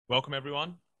Welcome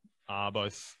everyone,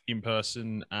 both in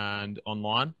person and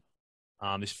online.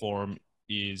 This forum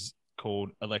is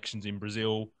called Elections in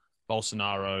Brazil,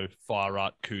 Bolsonaro,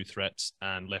 Far-Right Coup Threats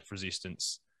and Left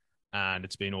Resistance. And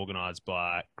it's been organised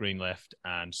by Green Left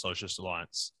and Socialist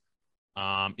Alliance.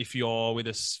 If you're with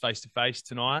us face-to-face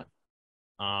tonight,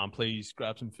 please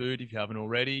grab some food if you haven't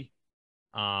already.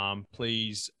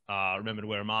 Please remember to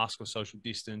wear a mask or social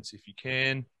distance if you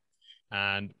can.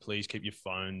 And please keep your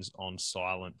phones on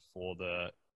silent for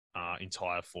the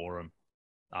entire forum.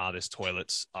 There's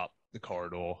toilets up the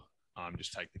corridor.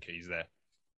 Just take the keys there.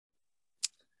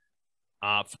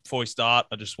 Before we start,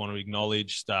 I just want to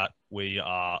acknowledge that we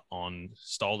are on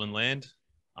stolen land,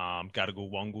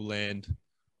 Gadigal Wongal land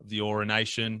of the Eora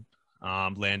Nation,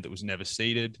 land that was never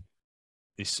ceded.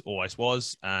 This always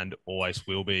was and always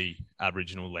will be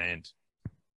Aboriginal land.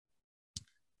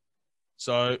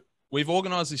 So we've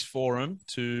organised this forum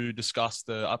to discuss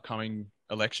the upcoming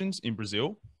elections in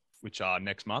Brazil, which are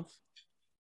next month.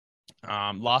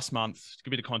 Last month, to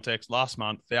give you the context, last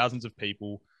month, thousands of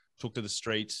people took to the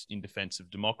streets in defence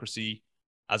of democracy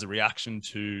as a reaction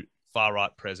to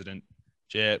far-right President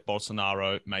Jair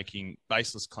Bolsonaro making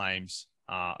baseless claims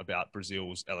about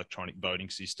Brazil's electronic voting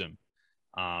system.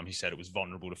 He said it was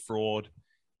vulnerable to fraud,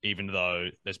 even though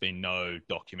there's been no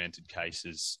documented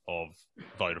cases of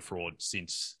voter fraud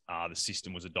since the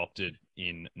system was adopted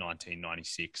in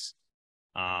 1996.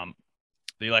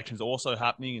 The elections are also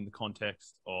happening in the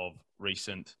context of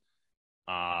recent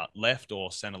left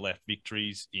or centre-left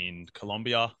victories in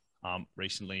Colombia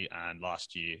recently, and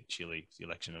last year, Chile, the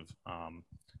election of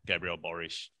Gabriel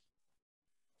Boric.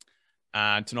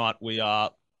 And tonight we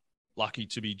are lucky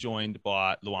to be joined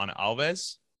by Luana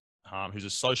Alves, who's a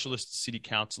socialist city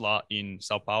councillor in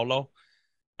Sao Paulo,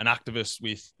 an activist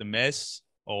with the MES,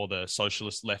 or the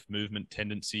Socialist Left Movement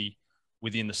tendency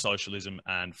within the Socialism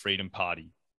and Freedom Party,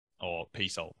 or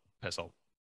PSOL,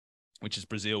 which is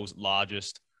Brazil's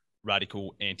largest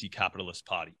radical anti-capitalist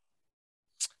party.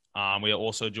 We are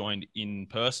also joined in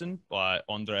person by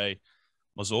Andre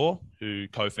Mozor, who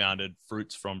co-founded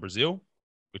Fruits from Brazil,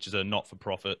 which is a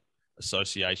not-for-profit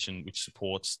association which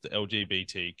supports the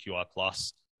LGBTQI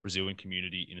plus Brazilian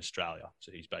community in Australia.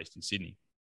 So he's based in Sydney.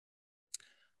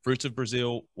 Fruits of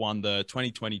Brazil won the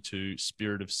 2022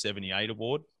 Spirit of 78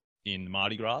 award in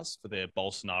Mardi Gras for their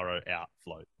Bolsonaro OUT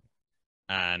float.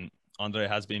 And Andre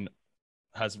has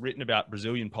written about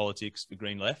Brazilian politics for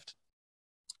Green Left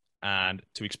and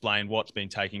to explain what's been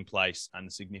taking place and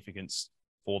the significance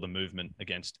for the movement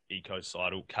against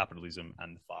ecocidal capitalism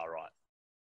and the far right.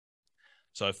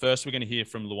 So first we're going to hear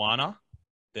from Luana,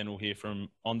 then we'll hear from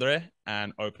Andre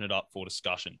and open it up for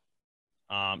discussion.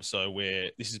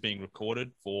 This is being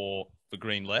recorded for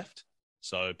Green Left.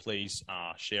 So please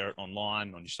share it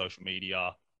online on your social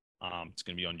media. It's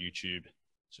going to be on YouTube.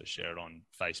 So share it on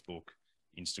Facebook,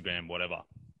 Instagram, whatever.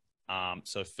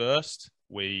 So first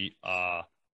we are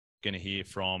going to hear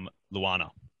from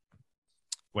Luana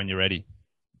when you're ready.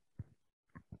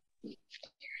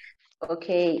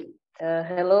 Okay.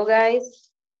 Hello, guys.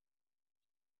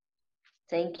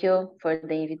 Thank you for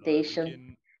the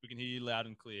invitation. We can hear you loud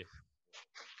and clear.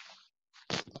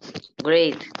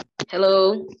 Great.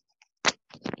 Hello.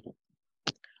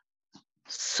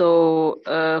 So,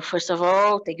 first of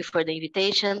all, thank you for the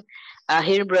invitation.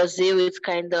 Here in Brazil, it's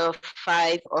kind of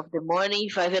 5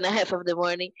 and a half of the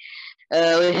morning.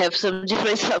 We have some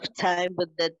difference of time, but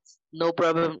that's no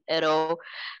problem at all.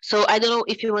 So I don't know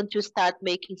if you want to start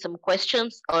making some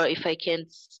questions or if I can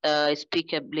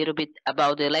speak a little bit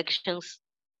about the elections.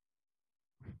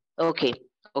 Okay.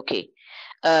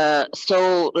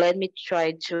 So let me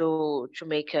try to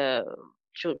make a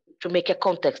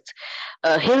context.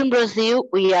 Here in Brazil,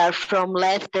 we are from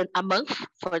less than a month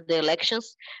for the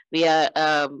elections. We are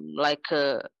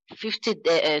 20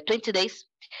 days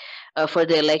for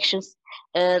the elections.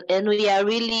 And we are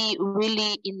really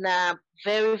in a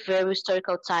very, very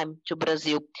historical time to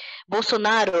Brazil.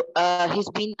 Bolsonaro, he's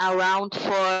been around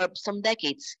for some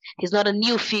decades. He's not a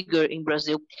new figure in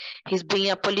Brazil. He's been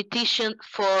a politician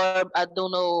for, I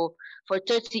don't know, for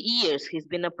 30 years. He's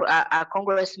been a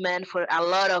congressman for a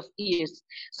lot of years.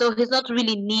 So he's not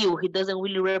really new. He doesn't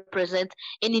really represent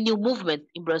any new movement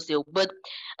in Brazil. But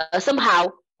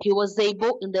somehow he was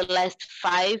able in the last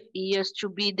 5 years to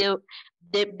be the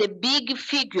big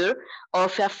figure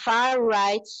of a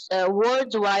far-right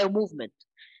worldwide movement.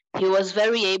 He was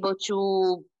very able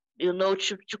to,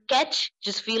 to catch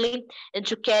this feeling and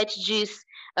to catch this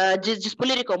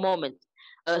political moment.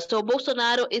 So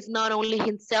Bolsonaro is not only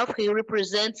himself, he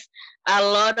represents a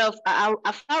lot of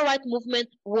a far-right movement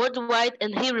worldwide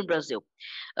and here in Brazil.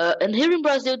 And here in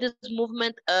Brazil, this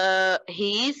movement,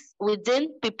 he is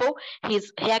within people,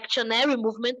 his reactionary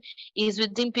movement is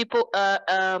within people,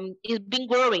 is been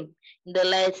growing in the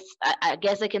last, I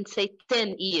guess I can say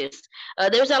 10 years.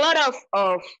 There's a lot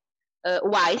of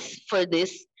whys for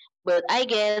this, but I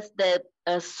guess that,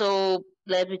 so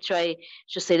let me try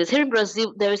to say this. Here in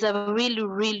Brazil, there is a really,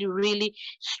 really, really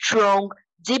strong,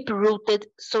 deep-rooted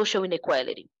social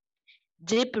inequality.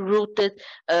 Deep-rooted,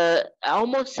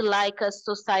 almost like a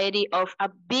society of a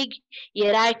big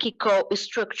hierarchical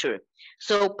structure.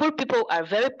 So poor people are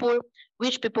very poor,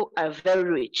 rich people are very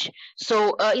rich.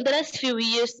 So in the last few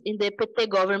years in the PT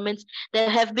government, there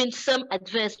have been some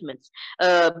advancements.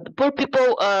 Poor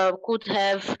people could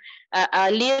have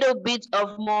a little bit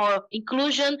of more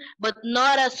inclusion, but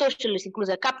not a socialist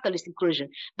inclusion, a capitalist inclusion,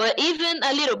 but even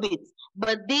a little bit.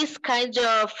 But this kind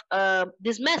of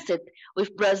this method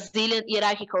with Brazilian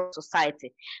hierarchical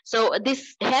society. So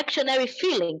this reactionary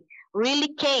feeling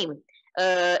really came,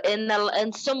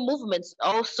 and some movements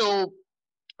also,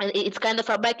 and it's kind of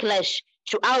a backlash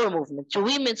to our movement, to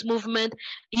women's movement,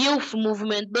 youth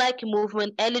movement, black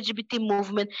movement, LGBT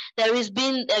movement. There has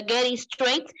been getting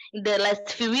strength in the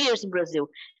last few years in Brazil.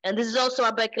 And this is also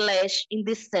a backlash in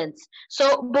this sense.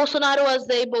 So Bolsonaro was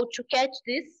able to catch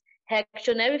this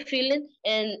reactionary feeling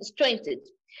and strengthen it.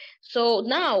 So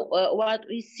now what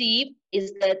we see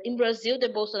is that in Brazil, the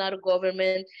Bolsonaro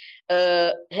government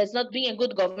has not been a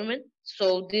good government.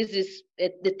 So this is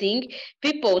the thing.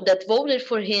 People that voted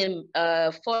for him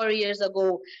 4 years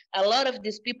ago, a lot of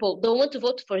these people don't want to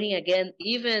vote for him again,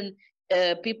 even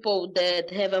people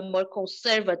that have a more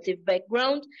conservative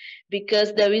background,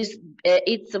 because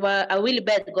it's a really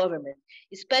bad government,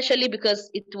 especially because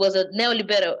it was a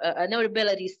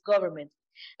neoliberalist government.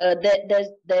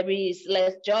 There is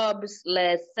less jobs,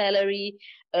 less salary.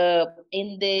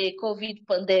 In the COVID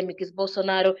pandemic,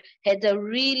 Bolsonaro had a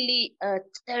really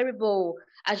terrible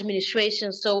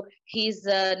administration. So he's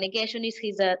a negationist,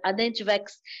 he's an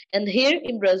anti-vax. And here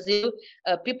in Brazil,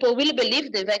 people really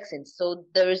believe the vaccines. So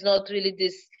there is not really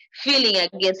this feeling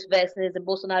against vaccines. And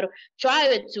Bolsonaro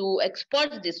tried to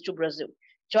export this to Brazil,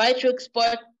 try to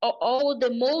export all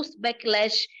the most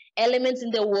backlash elements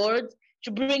in the world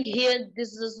to bring here.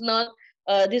 This was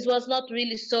not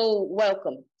really so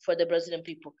welcome for the Brazilian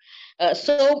people.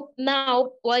 So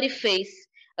now what he face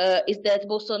is that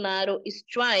Bolsonaro is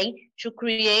trying to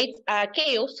create a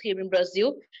chaos here in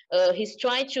Brazil. He's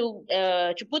trying to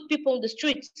put people on the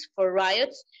streets for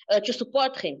riots to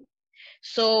support him.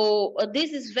 So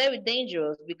this is very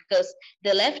dangerous because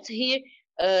the left here,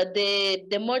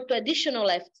 the more traditional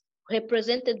left,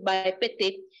 represented by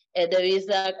PT, there is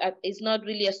it's not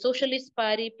really a socialist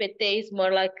party. PT is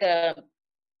more like a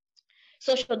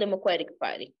social democratic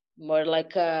party, more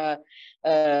like a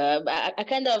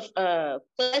kind of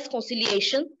class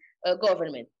conciliation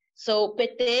government. So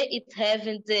PT is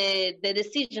having the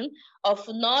decision of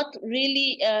not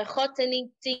really hottening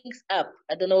things up.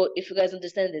 I don't know if you guys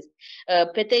understand this.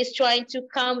 PT is trying to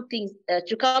calm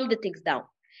the things down.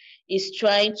 Is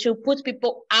trying to put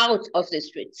people out of the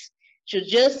streets. To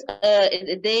just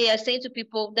they are saying to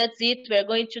people, that's it, we're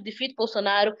going to defeat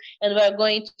Bolsonaro and we're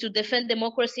going to defend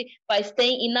democracy by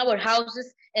staying in our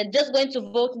houses and just going to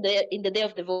vote in the day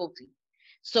of the voting.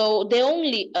 So the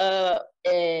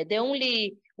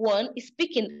only one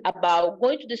speaking about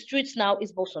going to the streets now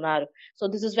is Bolsonaro. So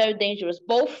this is very dangerous,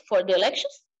 both for the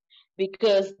elections,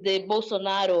 because the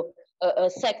Bolsonaro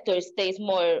sector stays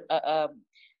more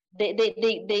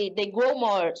they grow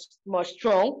more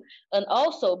strong, and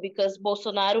also because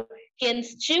Bolsonaro can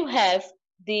still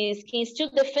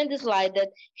defend this lie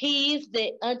that he is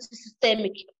the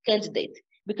anti-systemic candidate,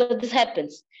 because this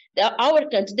happens. Our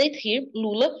candidate here,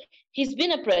 Lula, he's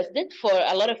been a president for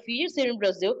a lot of years here in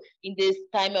Brazil in this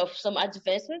time of some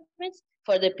advancements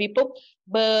for the people,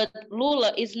 but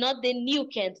Lula is not the new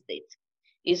candidate.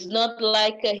 It's not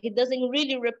like he doesn't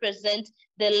really represent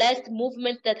the last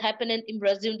movement that happened in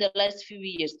Brazil in the last few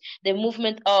years. The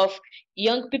movement of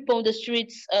young people on the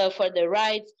streets for their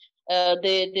rights,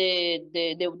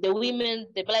 the women,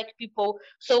 the black people.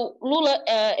 So Lula,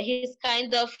 he's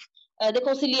kind of the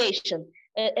conciliation,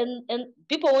 and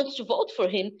people want to vote for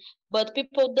him, but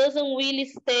people doesn't really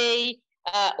stay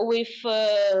with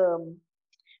a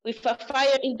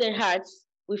fire in their hearts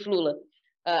with Lula.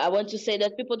 I want to say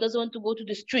that people doesn't want to go to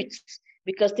the streets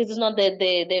because this is not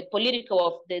the politics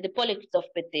of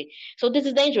PT. So this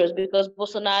is dangerous because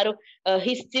Bolsonaro,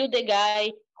 he's still the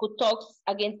guy who talks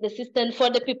against the system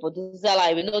for the people. This is a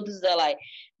lie. We know this is a lie,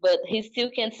 but he still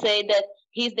can say that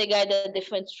He's the guy that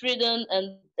defends freedom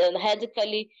and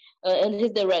radically, and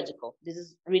he's the radical. This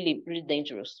is really, really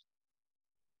dangerous.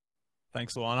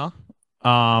 Thanks, Luana.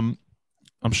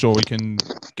 I'm sure we can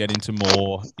get into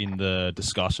more in the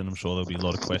discussion. I'm sure there'll be a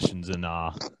lot of questions and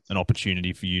an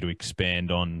opportunity for you to expand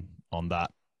on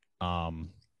that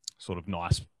sort of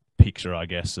nice picture, I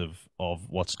guess, of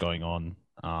what's going on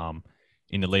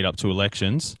in the lead up to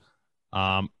elections.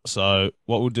 So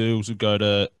what we'll do is we'll go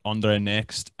to Andre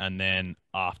next, and then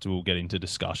after we'll get into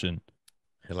discussion.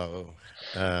 Hello.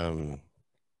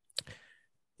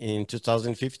 In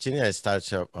 2015, I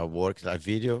started a work, a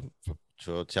video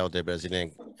to tell the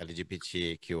Brazilian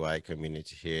LGBTQI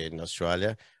community here in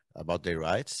Australia about their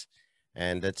rights.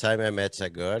 And that time I met a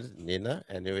girl, Nina,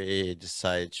 and we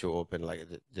decided to open like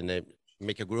the name,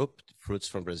 make a group, Fruits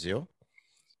from Brazil.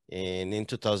 And in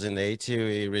 2008,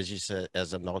 we registered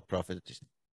as a not-profit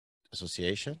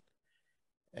association.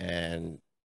 And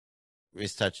we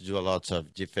started to do a lot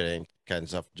of different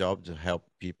kinds of jobs to help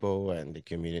people and the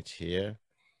community here.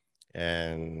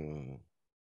 And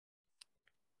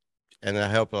I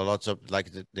helped a lot of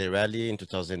like the rally in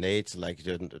 2008, like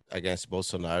against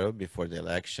Bolsonaro before the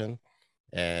election.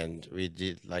 And we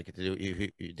did like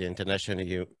the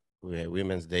International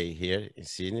Women's Day here in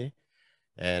Sydney.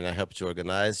 And I helped to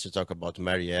organize to talk about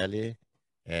Marielle.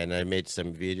 And I made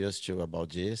some videos too about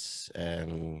this.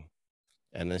 And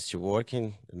I'm still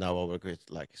working. Now I work with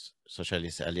like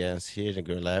Socialist Alliance here in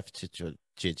Green Left to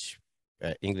teach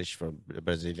English for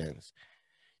Brazilian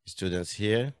students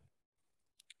here.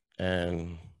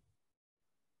 And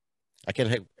I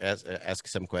can ask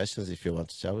some questions if you want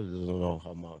to tell. I don't know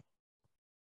how much,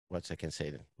 what I can say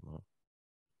then.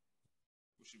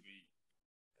 Should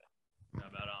we? How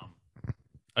about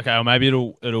Okay, well maybe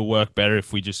it'll work better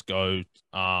if we just go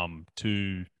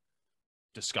to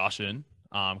discussion,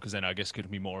 because then I guess it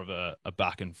could be more of a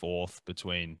back and forth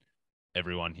between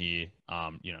everyone here,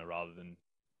 you know, rather than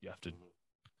you have to.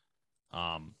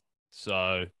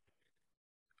 So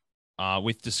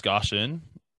with discussion,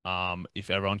 if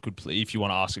everyone could, if you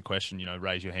want to ask a question, you know,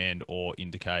 raise your hand or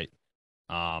indicate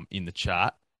in the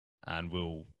chat, and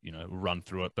we'll, you know, run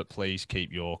through it. But please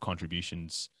keep your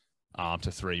contributions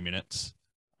to 3 minutes.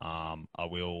 I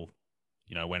will,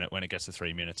 you know, when it gets to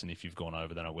 3 minutes, and if you've gone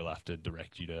over, then I will have to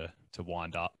direct you to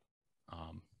wind up.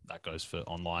 That goes for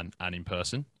online and in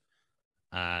person.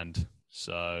 And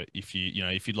so if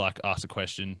you'd like to ask a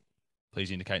question, please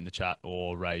indicate in the chat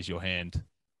or raise your hand.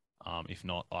 If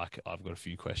not, I've got a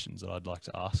few questions that I'd like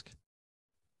to ask.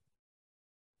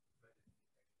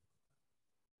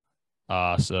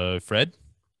 So Fred.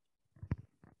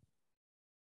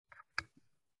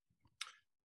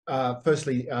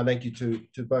 Firstly, thank you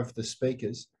to both the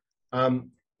speakers. I've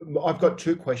got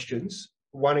two questions.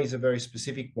 One is a very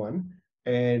specific one,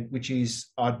 and which is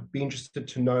I'd be interested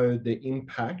to know the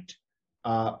impact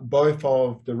both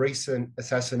of the recent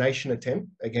assassination attempt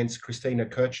against Cristina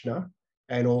Kirchner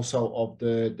and also of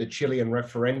the Chilean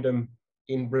referendum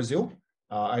in Brazil.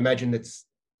 I imagine it's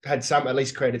had at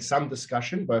least created some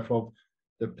discussion, both of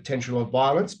the potential of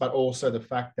violence, but also the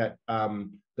fact that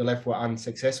the left were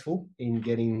unsuccessful in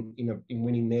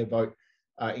winning their vote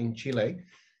in Chile.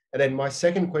 And then my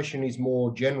second question is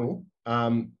more general,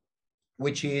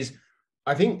 which is,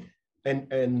 I think,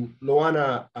 and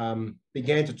Luana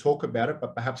began to talk about it,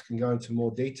 but perhaps can go into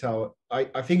more detail.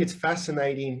 I think it's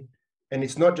fascinating, and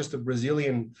it's not just a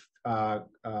Brazilian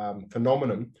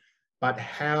phenomenon, but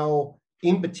how,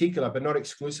 in particular, but not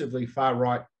exclusively,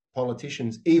 far-right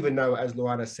politicians, even though, as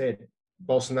Luana said,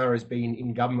 Bolsonaro has been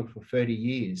in government for 30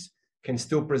 years, can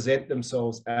still present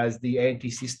themselves as the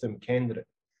anti-system candidate.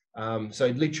 So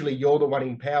literally you're the one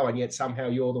in power, and yet somehow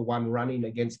you're the one running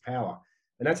against power.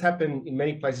 And that's happened in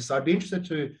many places. So I'd be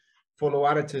interested for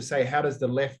Luana to say, how does the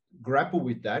left grapple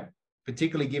with that,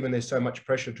 particularly given there's so much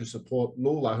pressure to support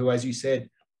Lula, who, as you said,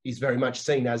 is very much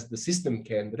seen as the system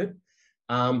candidate.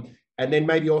 And then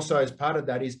maybe also as part of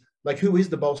that is, like, who is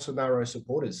the Bolsonaro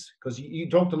supporters? Because you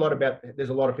talked a lot about, there's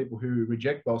a lot of people who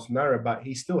reject Bolsonaro, but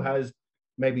he still has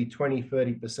maybe 20,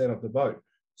 30% of the vote.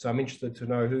 So I'm interested to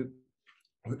know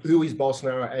who is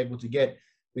Bolsonaro able to get?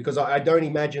 Because I don't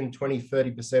imagine 20,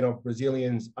 30% of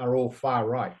Brazilians are all far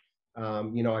right.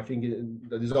 You know, I think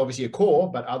there's obviously a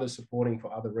core, but others supporting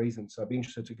for other reasons. So I'd be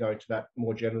interested to go into that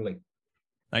more generally.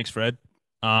 Thanks, Fred.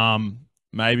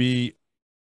 Maybe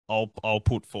I'll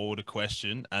put forward a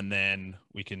question, and then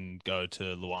we can go to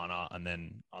Luana, and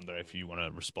then Andre, if you want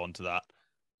to respond to that.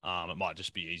 It might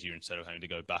just be easier instead of having to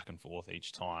go back and forth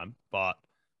each time. But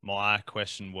my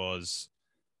question was,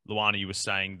 Luana, you were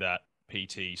saying that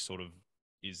PT sort of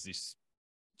is this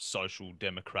social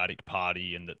democratic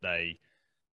party, and that they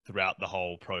throughout the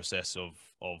whole process of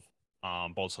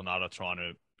Bolsonaro trying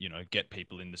to, you know, get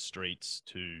people in the streets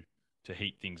to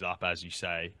heat things up, as you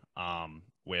say,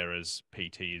 whereas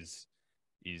PT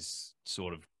is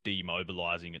sort of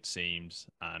demobilizing, it seems,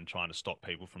 and trying to stop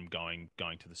people from going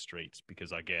to the streets,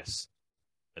 because I guess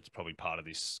that's probably part of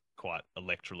this quite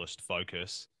electoralist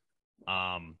focus.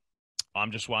 I'm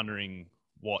just wondering,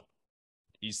 what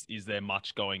is there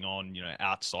much going on, you know,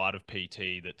 outside of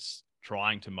PT that's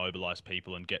trying to mobilize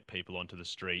people and get people onto the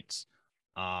streets?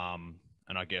 And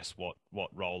I guess what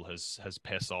role has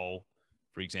PSOL,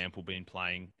 for example, been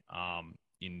playing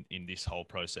in this whole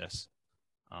process?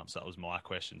 So that was my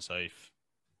question. So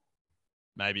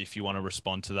if you want to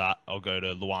respond to that, I'll go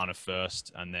to Luana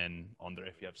first, and then Andre,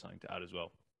 if you have something to add as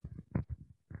well.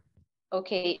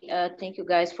 Okay, thank you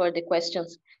guys for the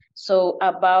questions. So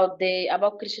about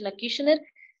Cristina Kirchner,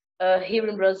 here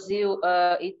in Brazil,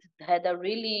 it had a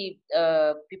really,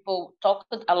 people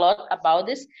talked a lot about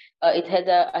this. It had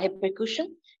a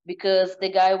repercussion because the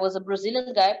guy was a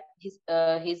Brazilian guy. He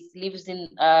lives in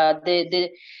the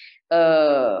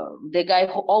guy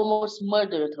who almost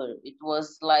murdered her. It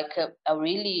was like a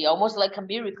really, almost like a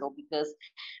miracle, because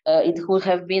it could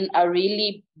have been a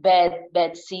really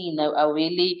bad scene, a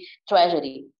really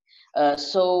tragedy.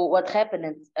 So what happened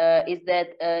is that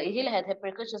it really had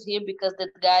repercussions here, because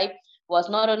that guy was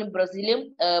not only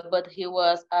Brazilian, but he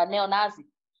was a neo-Nazi.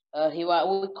 We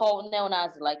call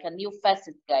neo-Nazi, like a new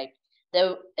fascist guy.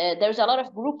 There's a lot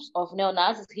of groups of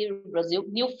neo-Nazis here in Brazil,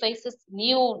 new faces,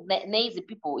 new Nazi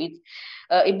people. It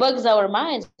bugs our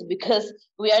minds because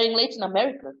we are in Latin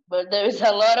America, but there is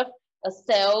a lot of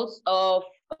cells of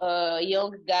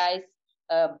young guys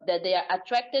that they are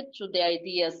attracted to the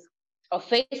ideas of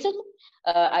fascism.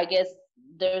 I guess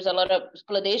there's a lot of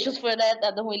explanations for that.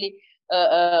 I don't really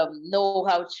know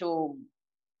how to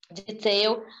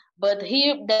detail, but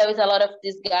here there is a lot of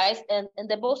these guys, and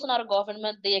the Bolsonaro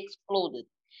government, they exploded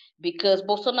because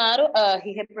Bolsonaro,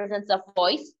 he represents a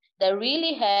voice that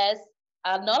really has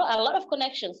a lot of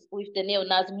connections with the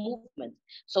neo-Nazi movement.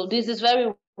 So this is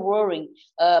very worrying.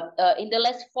 In the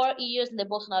last 4 years in the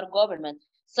Bolsonaro government,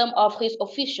 some of his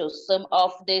officials, some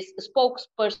of the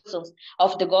spokespersons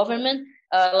of the government,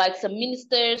 like some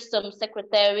ministers, some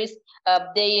secretaries,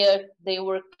 they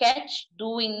were catch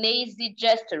doing Nazi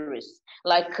gestures.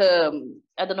 Like, I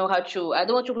don't want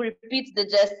to repeat the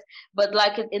gest, but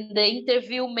like in the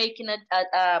interview, making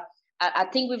a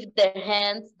thing with their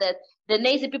hands that the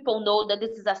Nazi people know that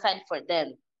this is a sign for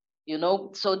them, you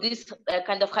know? So this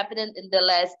kind of happened in the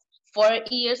last 4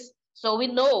 years. So we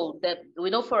know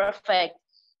for a fact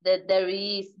that there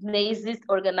is Nazis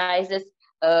organizers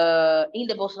in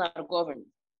the Bolsonaro government,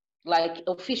 like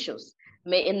officials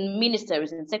and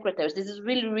ministers and secretaries. This is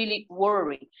really, really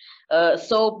worrying.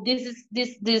 So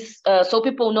so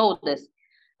people know this.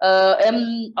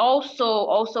 And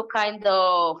also kind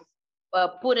of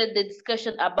put in the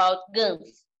discussion about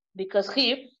guns, because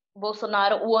here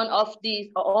Bolsonaro, one of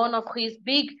his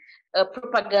big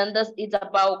propagandas is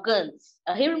about guns.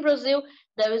 Here in Brazil,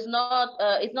 there is not.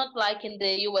 It's not like in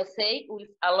the USA with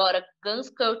a lot of guns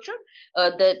culture.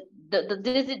 This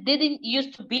didn't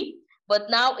used to be, but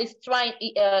now it's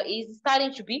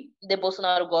starting to be the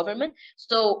Bolsonaro government.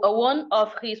 So one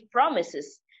of his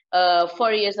promises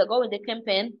 4 years ago in the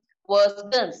campaign was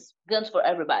guns for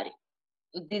everybody.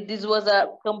 This was a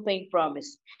campaign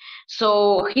promise.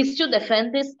 So he still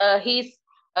defends this.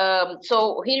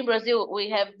 So here in Brazil, we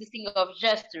have this thing of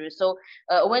gestures. So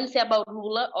when we say about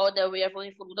Lula, or that we are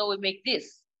voting for Lula, we make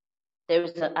this. There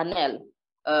is an L.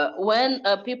 When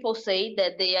people say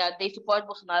that they support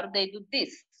Bolsonaro, they do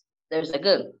this. There's a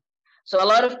gun. So a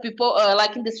lot of people,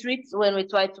 like in the streets, when we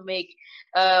try to make,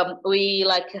 we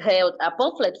like held a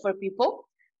pamphlet for people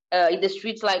in the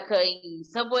streets, like in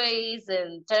subways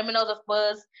and terminals of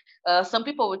bus. Some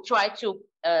people would try to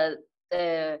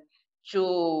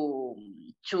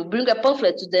bring a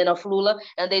pamphlet to them of Lula,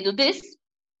 and they do this,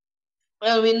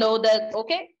 and we know that,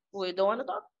 okay, we don't want to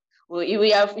talk.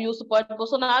 You support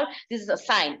Bolsonaro. This is a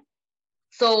sign.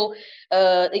 So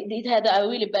it had a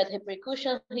really bad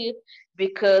repercussion here,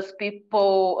 because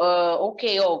people,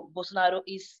 Bolsonaro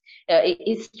it's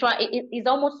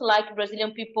almost like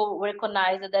Brazilian people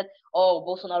recognize that,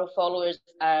 Bolsonaro followers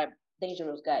are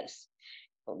dangerous guys.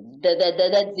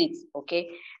 That's it, okay?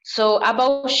 So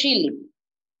about Chile,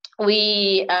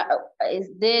 the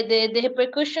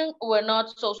repercussions were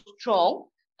not so strong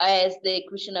as the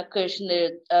Cristina Kirchner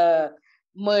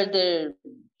murder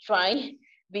trial,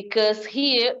 because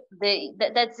here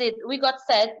that's it. We got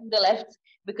sad in the left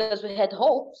because we had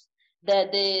hopes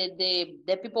that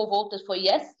the people voted for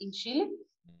yes in Chile,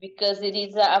 because it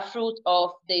is a fruit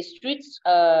of the streets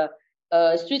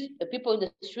people in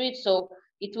the street. So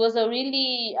it was a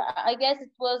really, I guess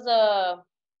it was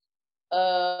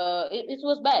it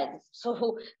was bad.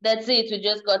 So that's it. We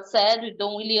just got sad. We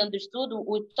don't really understood.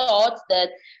 We thought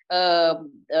that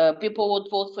people would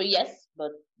vote for yes,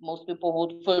 but most people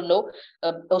vote for no.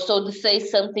 Also to say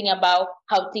something about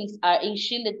how things are in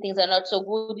Chile. Things are not so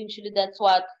good in Chile. That's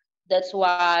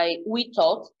why we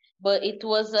thought. But it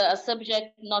was a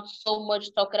subject not so much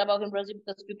talking about in Brazil,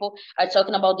 because people are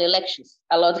talking about the elections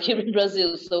a lot here in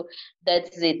Brazil. So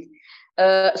that's it.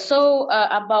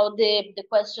 About the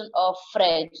question of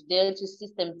Fred, the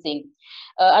anti-system thing,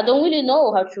 I don't really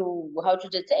know how to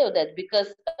detail that,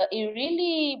 because it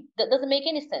really that doesn't make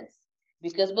any sense.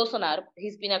 Because Bolsonaro,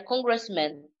 he's been a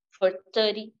congressman for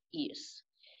 30 years.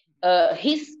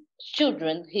 His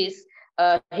children, he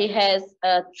has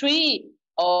three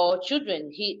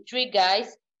children. Three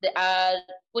guys that are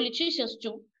politicians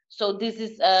too. So this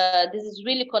is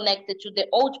really connected to the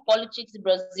old politics in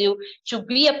Brazil. To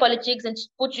be a politics and to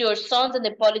put your sons in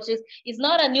the politics is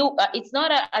not a new. It's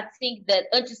not a thing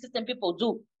that anti-system people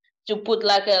do. To put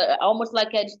like almost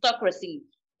like aristocracy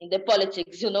in the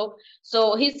politics,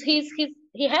 So he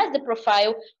has the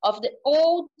profile of the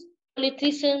old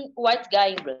politician white guy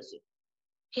in Brazil.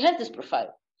 He has this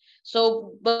profile.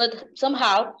 So, but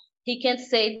somehow he can't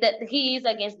say that he is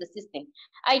against the system.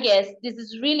 I guess this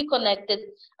is really connected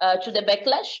to the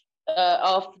backlash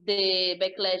of the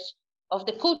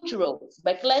cultural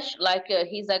backlash. Like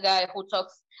he's a guy who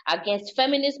talks against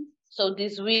feminism. So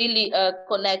this really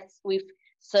connects with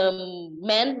some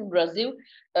men in Brazil.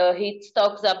 He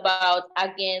talks about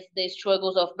against the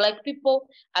struggles of Black people,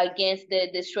 against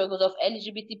the struggles of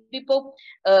LGBT people.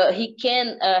 He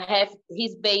can have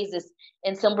his basis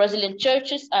in some Brazilian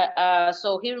churches.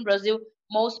 So here in Brazil,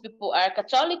 most people are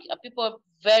Catholic. People are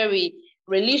very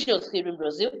religious here in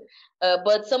Brazil,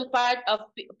 but some part of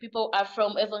people are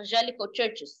from evangelical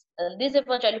churches. And these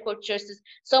evangelical churches,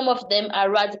 some of them are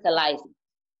radicalizing.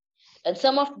 And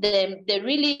some of them, they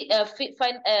really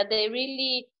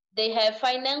they have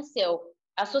financial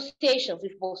associations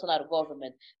with Bolsonaro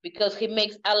government, because he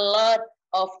makes a lot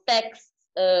of tax.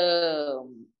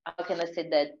 How can I say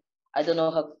that? I don't know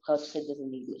how to say this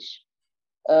in English.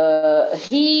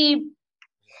 These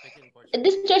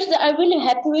churches are really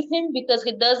happy with him, because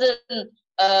he doesn't.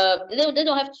 They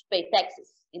don't have to pay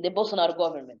taxes in the Bolsonaro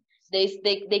government. They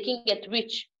can get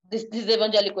rich. These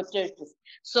evangelical churches.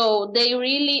 So they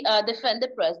really defend the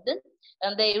president,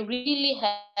 and they really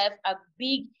have a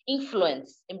big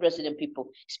influence in Brazilian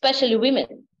people, especially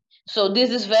women. So this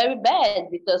is very bad,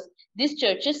 because these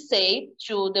churches say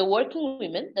to the working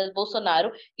women that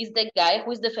Bolsonaro is the guy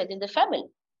who is defending the family,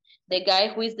 the guy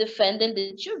who is defending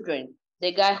the children,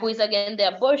 the guy who is against the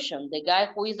abortion, the guy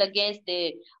who is against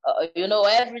the,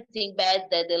 everything bad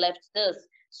that the left does.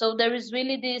 So there is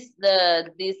really this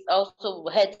also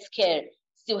head scare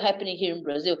still happening here in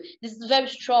Brazil. This is very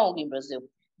strong in Brazil.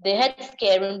 The head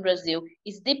scare in Brazil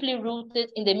is deeply rooted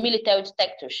in the military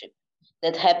dictatorship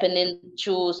that happened in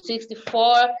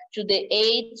 64 to the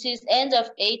 80s, end of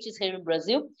 80s here in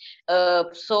Brazil.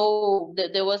 So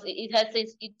it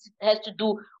has to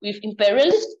do with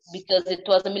imperialism, because it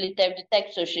was a military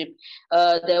dictatorship.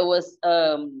 There was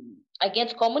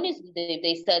against communism.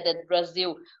 They said that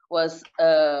Brazil was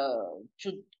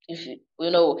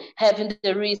having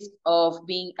the risk of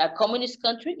being a communist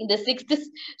country in the 60s.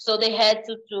 So they had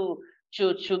to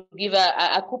give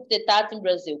a coup d'etat in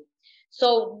Brazil.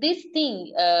 So this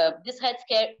thing, this head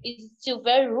scare is still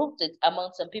very rooted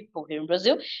among some people here in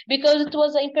Brazil, because it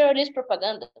was an imperialist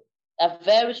propaganda, a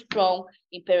very strong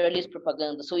imperialist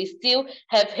propaganda. So it still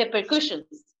have repercussions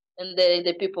in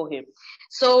the people here.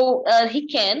 So he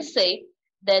can say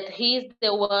that he is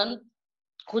the one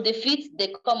who defeats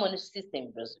the communist system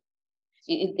in Brazil.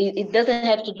 It doesn't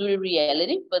have to do with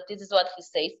reality, but this is what he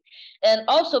says. And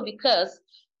also because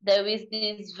there is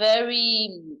this very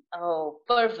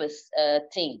perverse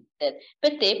thing that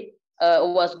PT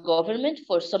was government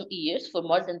for some years, for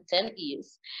more than 10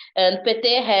 years. And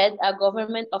PT had a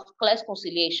government of class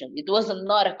conciliation. It was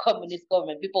not a communist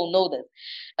government, people know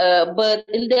that. But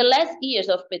in the last years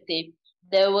of PT,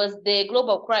 there was the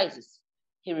global crisis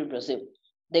here in Brazil.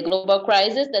 The global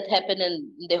crisis that happened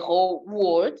in the whole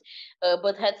world,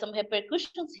 but had some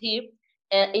repercussions here.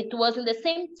 And it was in the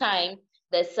same time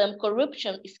that some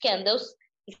corruption scandals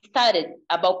started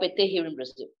about PT here in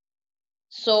Brazil.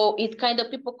 So it kind of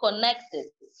people connected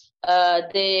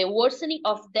the worsening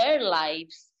of their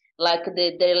lives, like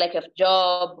their lack of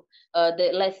job,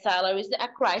 the less salaries, a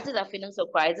crisis, a financial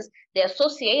crisis. They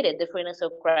associated the financial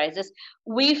crisis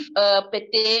with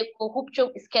PT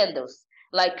corruption scandals,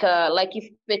 like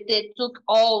if PT took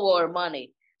all our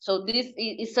money. So this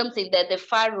is something that the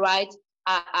far right,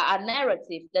 a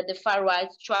narrative that the far right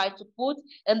tried to put,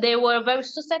 and they were very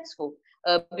successful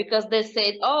because they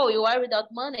said, oh, you are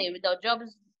without money, without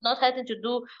jobs. Not having to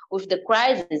do with the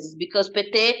crisis, because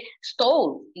PT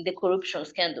stole in the corruption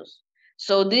scandals.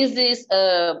 So this is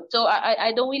so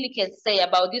I don't really can say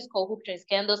about these corruption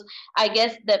scandals. I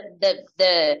guess that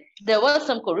there was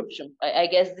some corruption. I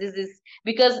guess this is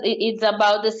because it's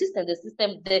about the system,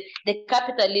 the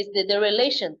capitalist, the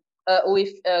relation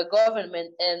with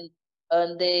government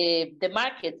and the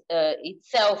market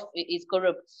itself is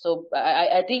corrupt. So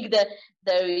I think that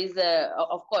there is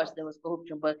of course there was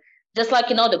corruption, but just like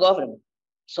in all the government.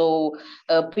 So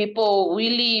people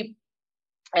really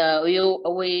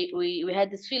we had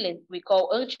this feeling we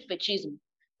call anti-petism,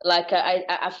 like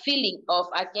a feeling of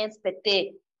against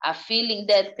PT, a feeling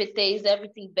that PT is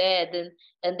everything bad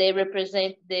and they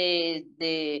represent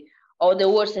the or the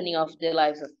worsening of the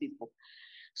lives of people.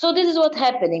 So this is what's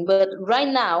happening. But right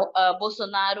now,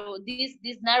 Bolsonaro,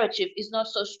 this narrative is not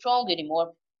so strong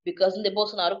anymore, because in the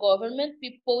Bolsonaro government,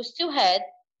 people still had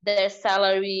their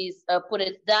salaries put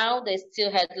it down. They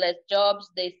still had less jobs.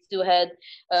 They still had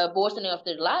worsening of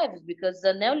their lives because it's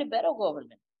a neoliberal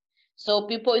government. So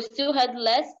people still had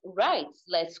less rights,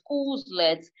 less schools,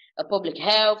 less public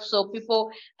health. So people,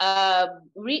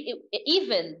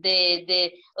 even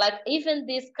even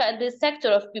this sector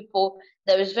of people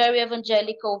that is very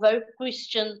evangelical, very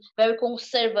Christian, very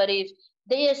conservative,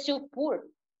 they are still poor,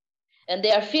 and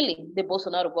they are feeling the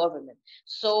Bolsonaro government.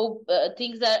 So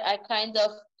things are kind of.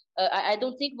 I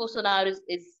don't think Bolsonaro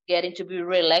is getting to be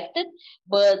reelected,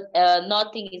 but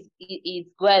nothing is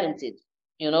guaranteed.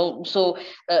 So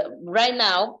right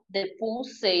now the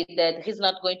polls say that he's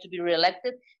not going to be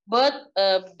reelected, but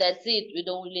that's it. We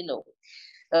don't really know.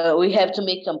 We have to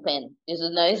make campaign.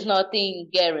 It's nothing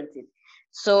guaranteed.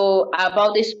 So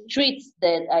about the streets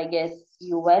that I guess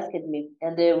you asked me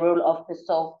and the role of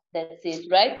PSOL, that's it,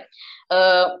 right?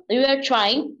 We are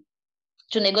trying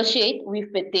to negotiate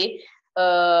with PT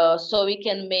so we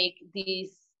can make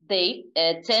this day,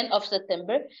 10th of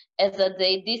September, as a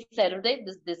day this Saturday,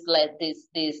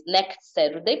 this next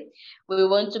Saturday. We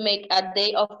want to make a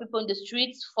day of people in the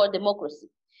streets for democracy,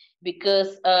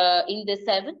 because in the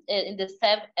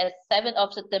 7th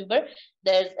of September,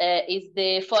 there's is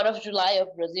the 4th of July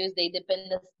of Brazil, is the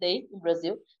Independence Day in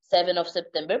Brazil, 7th of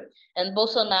September, and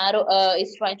Bolsonaro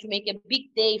is trying to make a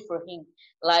big day for him,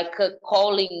 like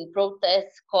calling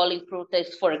protests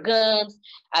for guns,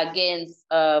 against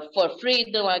for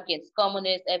freedom, against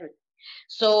communists, everything.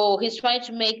 So he's trying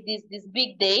to make this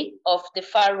big day of the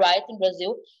far right in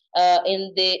Brazil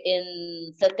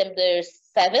in September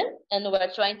 7th, and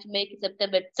we're trying to make it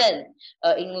September 10th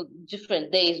in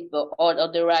different days, or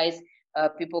otherwise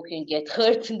people can get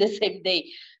hurt in the same day.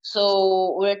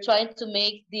 So we're trying to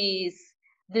make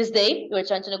this day, we're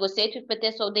trying to negotiate with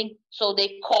PT, so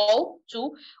they call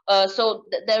to,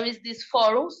 there is these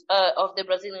forums of the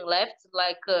Brazilian left,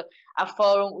 like a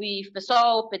forum with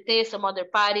PSOL, PT, some other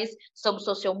parties, some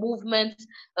social movements.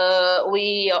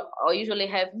 We usually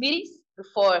have meetings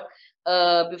before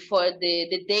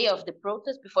the day of the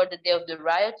protest, before the day of the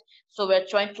riot. So we're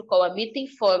trying to call a meeting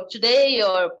for today,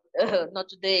 or not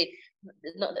today,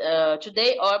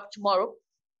 today or tomorrow.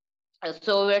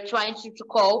 So we're trying to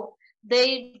call.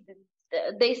 They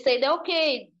say that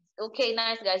okay,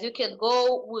 nice guys, you can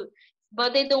go,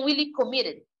 but they don't really commit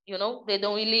it. They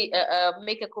don't really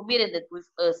make a commitment with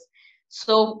us.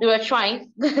 So we are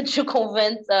trying to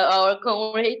convince our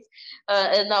comrades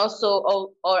and also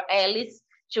our allies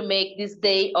to make this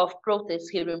day of protest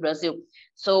here in Brazil.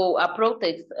 So a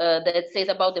protest that says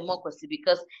about democracy,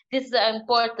 because this is an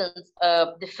important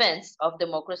defense of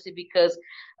democracy, because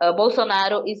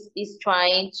Bolsonaro is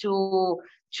trying to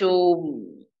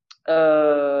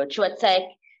attack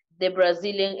the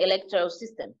Brazilian electoral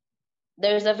system.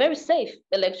 There is a very safe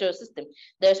electoral system.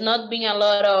 There's not been a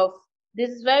lot of. This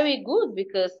is very good,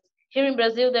 because here in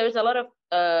Brazil there is a lot of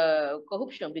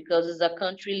corruption, because it's a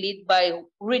country led by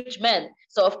rich men.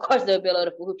 So of course there will be a lot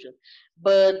of corruption.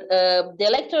 But the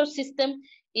electoral system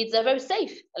is a very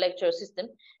safe electoral system,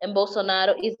 and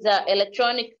Bolsonaro is an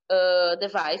electronic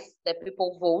device that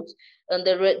people vote, and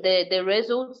the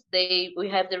results we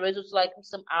have the results like in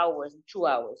some hours, 2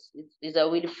 hours. It's a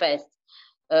really fast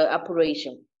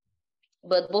operation.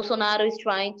 But Bolsonaro is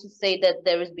trying to say that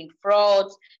there has been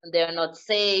frauds and they are not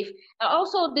safe.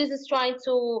 Also, this is trying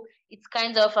to, it's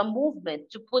kind of a movement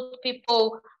to put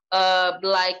people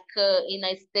in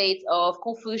a state of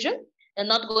confusion and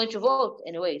not going to vote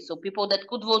anyway. So people that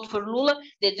could vote for Lula,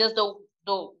 they just don't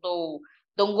go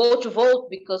to vote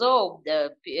because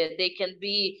they can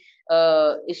be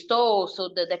stole, so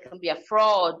that there can be a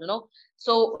fraud, you know.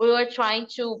 So we were trying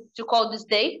to call this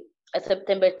day,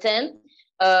 September 10th,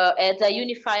 as a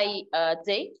unified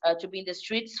day to be in the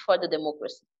streets for the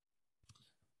democracy.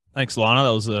 Thanks, Luana.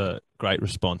 That was a great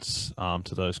response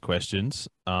to those questions.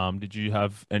 Did you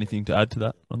have anything to add to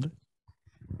that, Andre?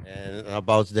 And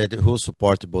about who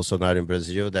support Bolsonaro in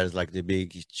Brazil, there's like the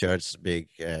big church, big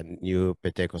new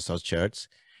Pentecostal church,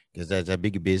 because there's a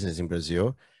big business in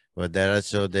Brazil. But there are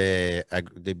also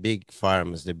the big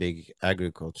farms, the big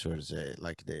agricultures,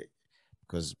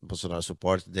 because Bolsonaro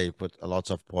support, they put a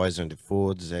lot of poison in the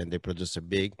foods, and they produce a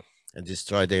big and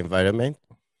destroy the environment,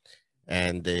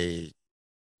 and they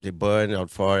burn out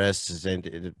forests,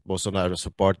 and Bolsonaro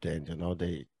support them, you know,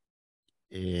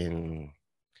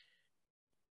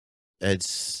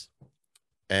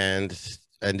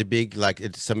 and the big, like,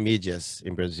 it's some medias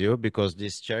in Brazil, because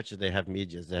these churches, they have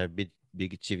medias, they have big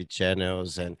TV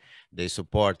channels, and they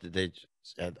support,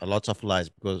 a lot of lies,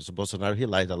 because Bolsonaro, he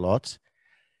lied a lot,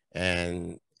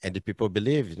 and the people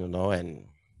believe, you know, and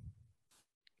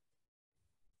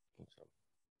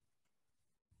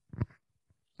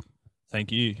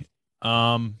Thank you.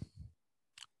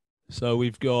 So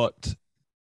we've got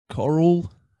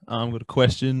Coral. I've got a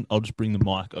question. I'll just bring the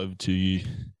mic over to you.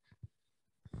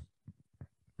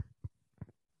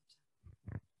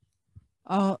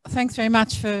 Oh, thanks very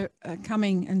much for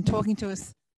coming and talking to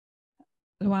us,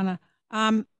 Luana.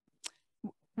 I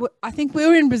think we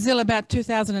were in Brazil about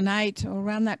 2008 or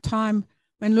around that time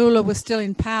when Lula was still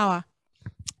in power.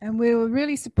 And we were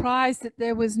really surprised that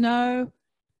there was no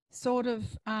sort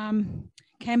of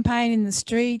campaign in the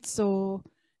streets or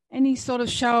any sort of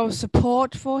show of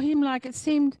support for him. Like, it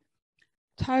seemed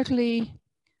totally,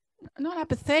 not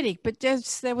apathetic, but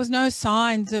just there was no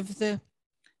signs of the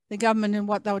government and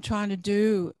what they were trying to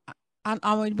do.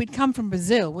 I mean, we'd come from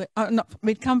Brazil,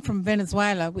 we'd come from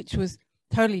Venezuela, which was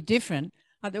totally different.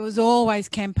 Like, there was always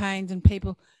campaigns and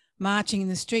people marching in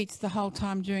the streets the whole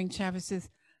time during Chavez's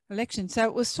election. So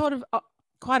it was sort of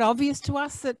quite obvious to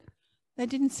us that there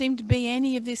didn't seem to be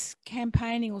any of this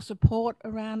campaigning or support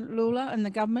around Lula and the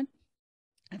government.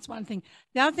 That's one thing.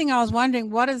 The other thing I was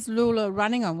wondering, what is Lula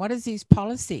running on? What is his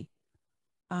policy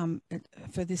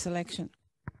for this election?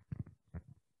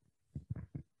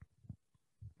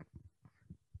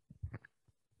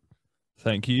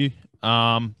 Thank you.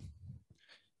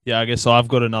 Yeah, I guess I've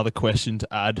got another question to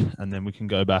add, and then we can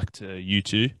go back to you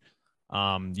two.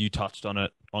 You touched on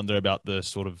it, Andre, about the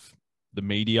sort of the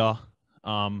media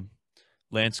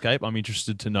landscape. I'm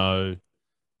interested to know,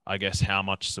 I guess, how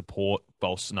much support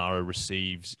Bolsonaro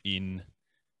receives in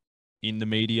the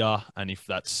media, and if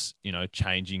that's, you know,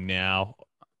 changing now,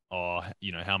 or,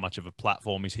 you know, how much of a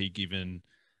platform is he given,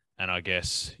 and I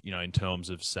guess, you know, in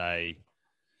terms of, say,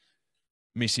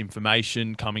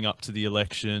 misinformation coming up to the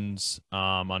elections.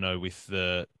 I know with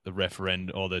the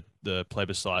referendum or the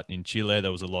plebiscite in Chile,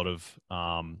 there was a lot of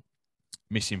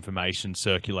misinformation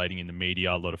circulating in the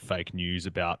media, a lot of fake news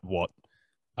about what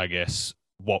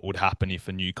would happen if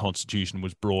a new constitution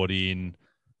was brought in,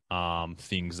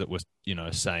 things that were, you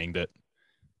know, saying that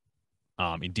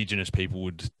Indigenous people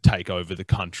would take over the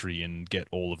country and get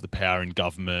all of the power in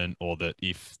government, or that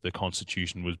if the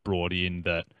constitution was brought in,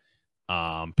 that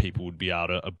people would be able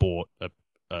to abort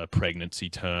a pregnancy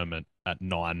term at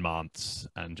 9 months,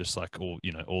 and just like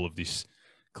all of this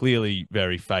clearly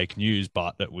very fake news,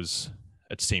 but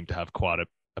it seemed to have quite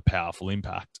a powerful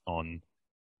impact on,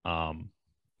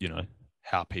 you know,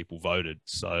 how people voted.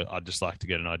 So I'd just like to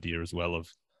get an idea as well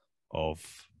of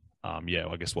yeah,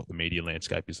 I guess what the media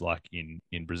landscape is like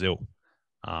in Brazil.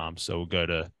 So we'll go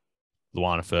to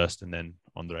Luana first, and then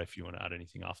Andre, if you want to add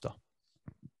anything after.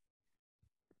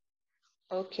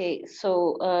 Okay,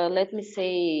 so let me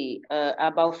say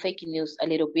about fake news a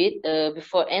little bit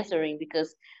before answering,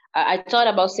 because I thought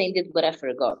about saying this, but I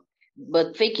forgot.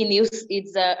 But fake news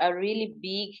is a really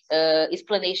big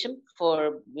explanation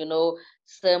for, you know,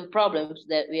 some problems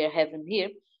that we are having here,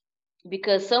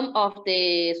 because some of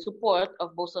the support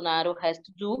of Bolsonaro has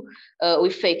to do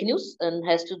with fake news, and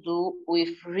has to do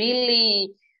with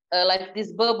really like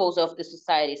these bubbles of the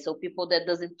society. So people that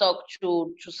doesn't talk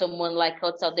to someone like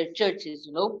outside their churches,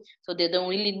 you know, so they don't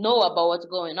really know about what's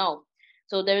going on.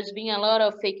 So there's been a lot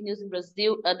of fake news in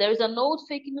Brazil. There is an old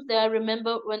fake news that I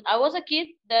remember when I was a kid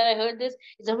that I heard this.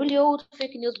 It's a really old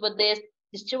fake news, but they're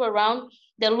still around,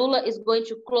 that Lula is going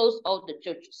to close all the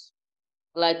churches.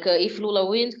 Like if Lula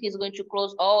wins, he's going to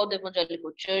close all the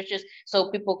evangelical churches,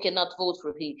 so people cannot vote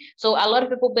for him. So a lot of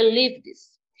people believe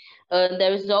this.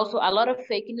 There is also a lot of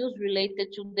fake news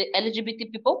related to the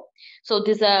LGBT people. So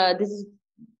this is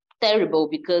terrible,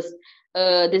 because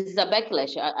this is a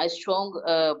backlash, a strong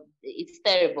it's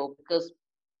terrible because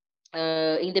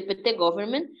in the PT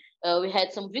government, we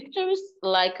had some victories,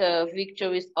 like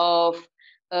victories of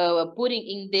putting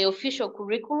in the official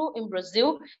curriculum in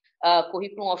Brazil,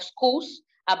 curriculum of schools,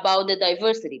 about the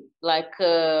diversity, like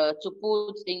to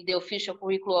put in the official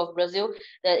curriculum of Brazil,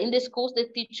 that in the schools, the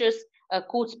teachers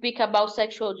could speak about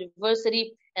sexual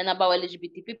diversity and about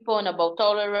LGBT people and about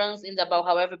tolerance and about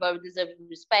how everybody deserves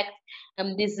respect.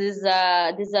 And this is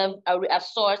a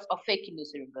source of fake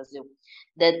news here in Brazil.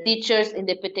 The teachers in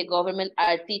the PT government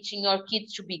are teaching our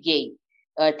kids to be gay,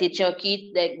 teaching our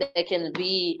kids that they can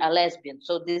be a lesbian.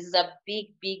 So this is a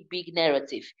big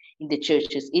narrative in the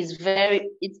churches. It's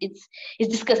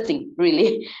disgusting,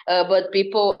 really. But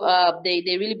people they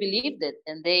really believe that,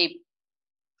 and they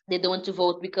don't want to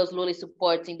vote because Lula is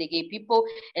supporting the gay people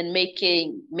and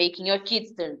making your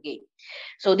kids turn gay.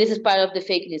 So this is part of the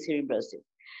fake news here in Brazil.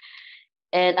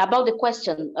 And about the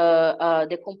question,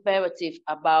 the comparative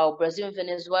about Brazil and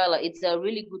Venezuela, it's a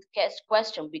really good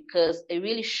question because it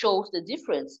really shows the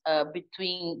difference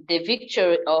between the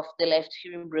victory of the left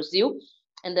here in Brazil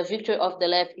and the victory of the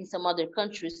left in some other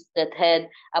countries that had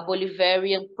a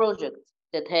Bolivarian project,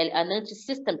 that had an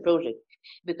anti-system project.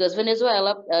 Because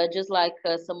Venezuela, just like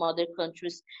some other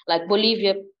countries, like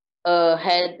Bolivia,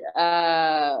 had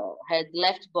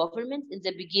left government in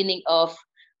the beginning of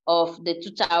the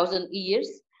 2000 years.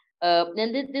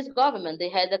 And this government, they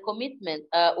had a commitment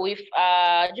with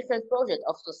a different project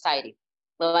of society,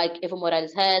 like Evo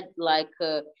Morales had, like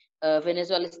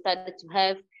Venezuela started to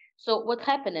have. So what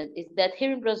happened is that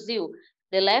here in Brazil,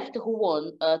 the left who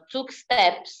won took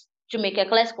steps to make a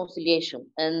class conciliation.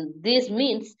 And this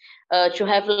means to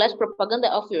have less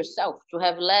propaganda of yourself, to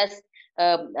have less,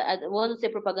 I don't want to say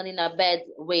propaganda in a bad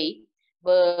way,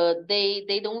 but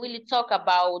they don't really talk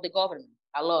about the government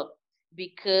a lot,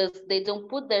 because they don't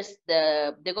put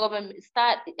the government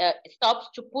stops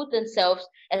to put themselves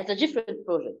as a different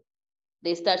project.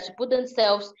 They start to put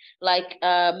themselves like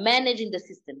managing the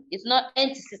system. It's not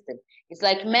anti-system. It's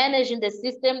like managing the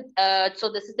system so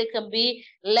the system can be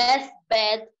less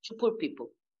bad to poor people.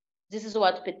 This is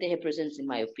what PT represents, in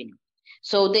my opinion.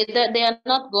 So they are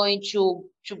not going to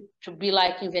be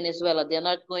like in Venezuela. They are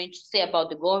not going to say about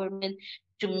the government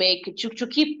to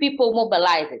keep people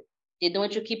mobilized. They don't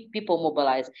want to keep people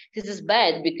mobilized. This is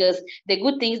bad because the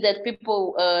good thing is that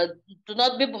people do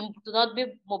not be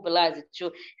mobilized,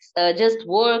 to just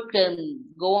work and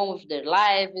go on with their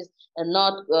lives and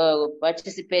not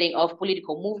participating of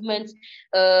political movements.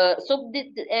 So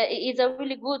it's a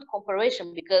really good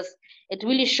comparison because it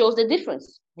really shows the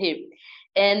difference here.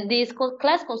 And this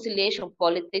class conciliation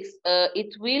politics,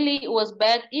 it really was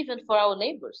bad even for our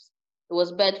neighbors. It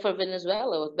was bad for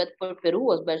Venezuela, it was bad for Peru, it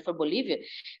was bad for Bolivia,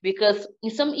 because in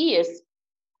some years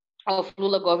of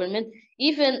Lula government,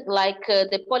 even like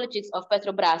the politics of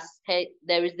Petrobras,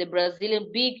 there is the Brazilian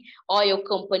big oil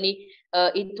company,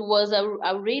 it was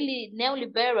a really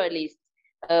neoliberalist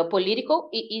political.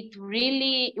 It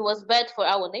was bad for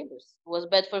our neighbors. It was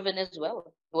bad for Venezuela.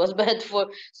 It was bad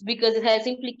because it has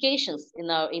implications in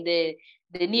the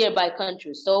nearby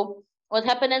countries. So what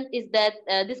happened is that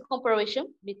this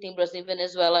comparison between Brazil and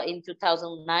Venezuela in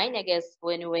 2009, I guess,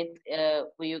 when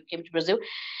you came to Brazil,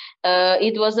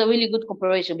 it was a really good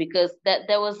comparison because that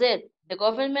was it. The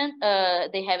government,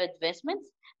 they have advancements,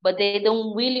 but they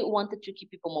don't really wanted to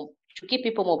keep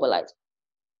people mobilized.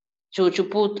 To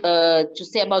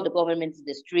say about the government in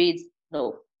the streets,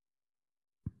 no.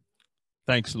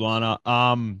 Thanks, Luana.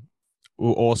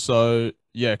 Also,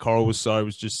 yeah, Coral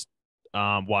was just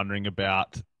wondering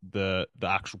about the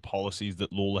actual policies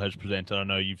that Lula has presented. I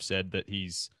know you've said that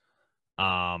he's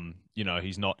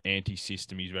he's not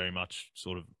anti-system. He's very much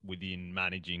sort of within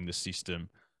managing the system.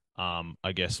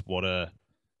 I guess what are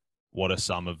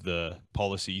some of the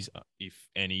policies, if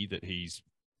any, that he's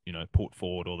put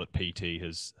forward or that PT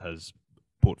has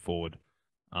put forward?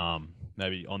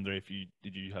 Maybe Andre,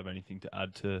 did you have anything to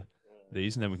add to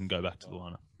these, and then we can go back to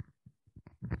Luana.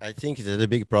 I think that the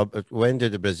big problem, when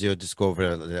did Brazil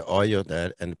discover the oil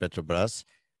there and Petrobras,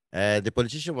 the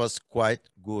politician was quite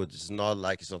good. It's not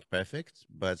like it's not perfect,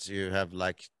 but you have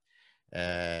like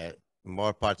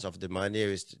more parts of the money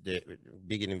is the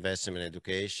big investment in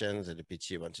education that the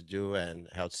PT want to do and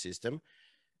health system.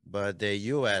 But the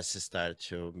US started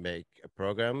to make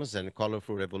programs and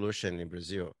colorful revolution in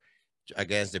Brazil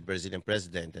against the Brazilian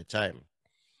president at the time.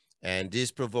 And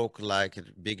this provoked like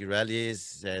big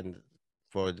rallies and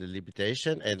for the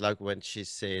liberation. And like when she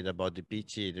said about the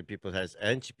PT, the people has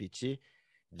anti-PT,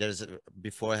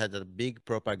 before had a big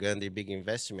propaganda, big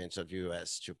investments of the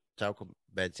US to talk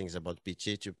bad things about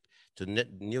PT, to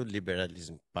new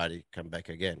liberalism party come back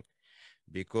again.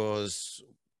 Because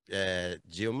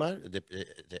Dilma,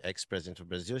 the ex-president of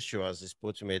Brazil, she was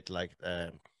supposed to make like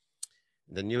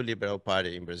the new liberal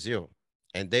party in Brazil.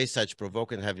 And they started to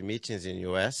provoke and have meetings in the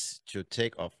US to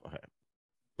take off her.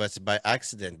 But by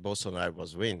accident, Bolsonaro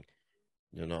was win,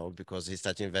 you know, because he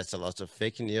started to invest a lot of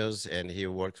fake news, and he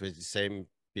worked with the same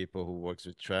people who worked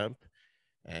with Trump.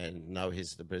 And now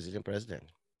he's the Brazilian president.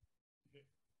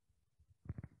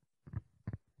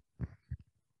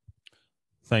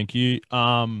 Thank you.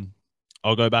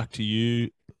 I'll go back to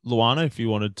you, Luana, if you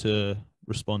wanted to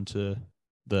respond to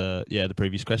the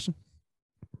previous question.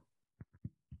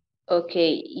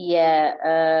 Okay,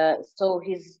 yeah. So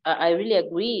I really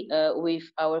agree with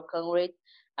our comrade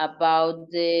about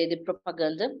the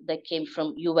propaganda that came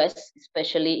from US,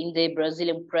 especially in the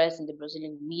Brazilian press, in the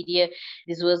Brazilian media.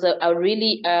 This was a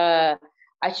really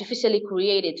artificially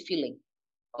created feeling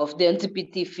of the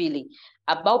anti-PT feeling.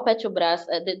 About Petrobras,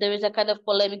 there is a kind of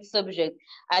polemic subject.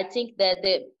 I think that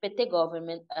the PT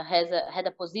government had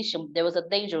a position, there was a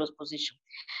dangerous position.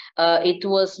 It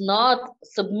was not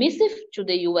submissive to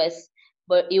the US,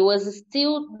 but it was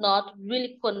still not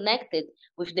really connected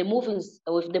with the movements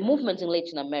in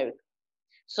Latin America.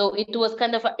 So it was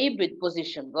kind of a hybrid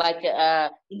position, like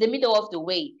in the middle of the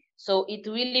way. So it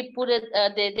really put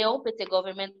the own PT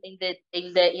government in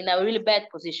a really bad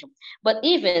position. But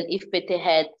even if PT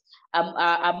had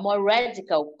a more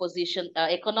radical position,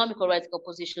 economical radical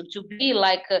position, to be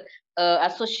like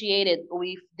associated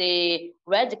with the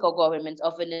radical governments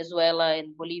of Venezuela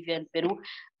and Bolivia and Peru,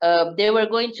 they were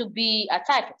going to be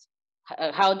attacked.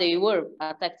 How they were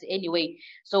attacked anyway.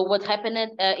 So what happened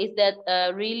is that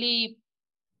really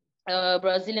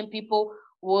Brazilian people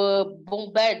were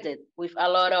bombarded with a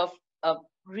lot of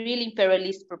really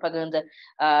imperialist propaganda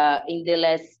in the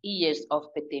last years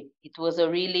of PT. It was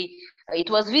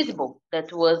visible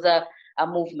that was a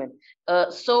movement.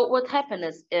 So what happened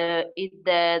is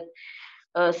that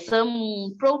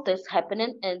some protests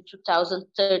happening in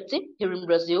 2030 here in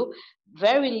Brazil,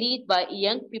 very led by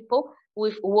young people,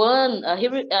 with one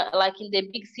like in the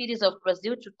big cities of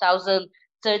Brazil,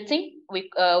 2013, we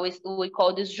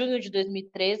call this Junho de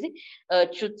 2013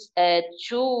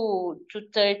 to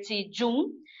 30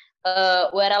 June,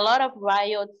 where a lot of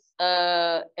riots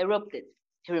erupted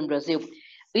here in Brazil.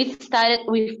 It started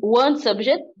with one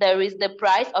subject. There is the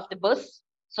price of the bus.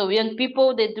 So young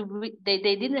people, they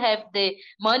didn't have the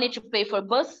money to pay for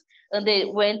bus, and they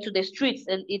went to the streets,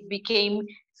 and it became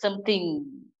something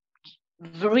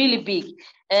really big.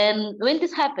 And when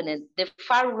this happened, the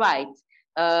far right,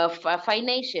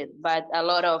 financed by a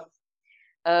lot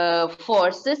of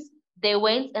forces, they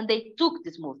went and they took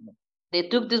this movement. They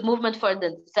took this movement for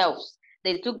themselves.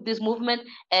 They took this movement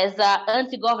as an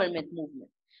anti-government movement.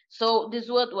 So this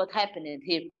is what happened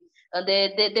here. And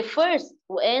the first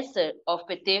answer of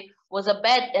PT was a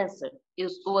bad answer.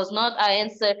 It was not an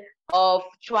answer of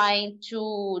trying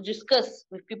to discuss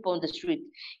with people on the street.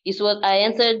 It was an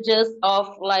answer just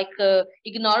of like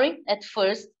ignoring at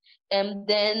first, and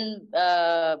then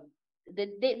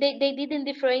they didn't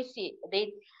differentiate.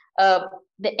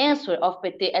 The answer of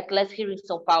PT, at least here in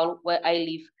Sao Paulo, where I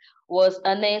live, was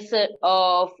an answer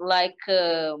of like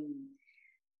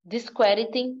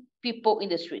discrediting people in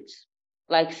the streets,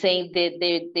 like saying that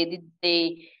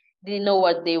they didn't know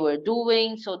what they were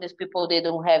doing. So these people, they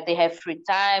have free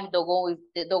time. They'll go with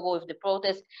the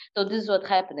protest. So this is what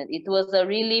happened. It was a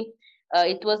really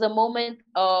it was a moment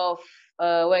of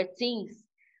where things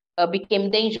became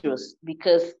dangerous,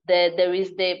 because there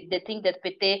is the thing that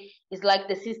PT is like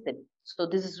the system. So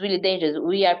this is really dangerous.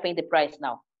 We are paying the price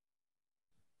now.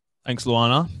 Thanks,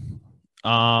 Luana.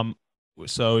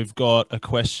 So we've got a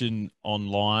question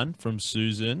online from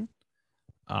Susan.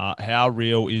 How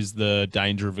real is the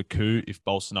danger of a coup if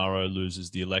Bolsonaro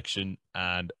loses the election?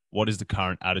 And what is the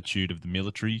current attitude of the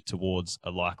military towards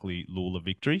a likely Lula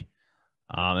victory?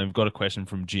 And we've got a question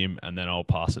from Jim, and then I'll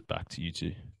pass it back to you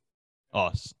two.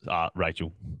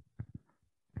 Rachel.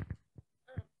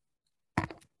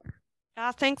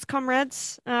 Thanks,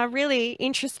 comrades. Really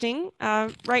interesting.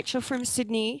 Rachel from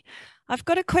Sydney. I've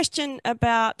got a question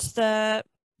about the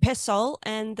PSOL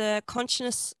and the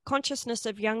consciousness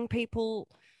of young people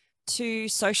to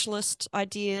socialist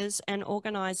ideas and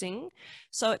organising.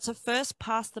 So it's a first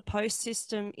past the post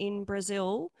system in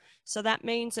Brazil. So that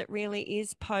means it really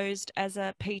is posed as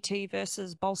a PT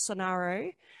versus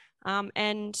Bolsonaro.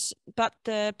 But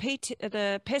the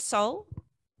PSOL,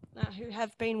 who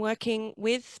have been working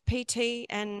with PT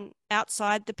and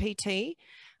outside the PT,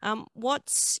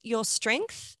 what's your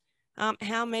strength?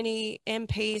 How many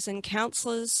MPs and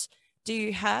councillors do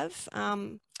you have?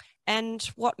 And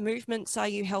what movements are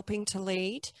you helping to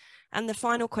lead? And the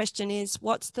final question is,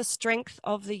 what's the strength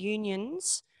of the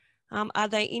unions Are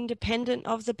they independent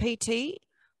of the PT,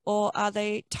 or are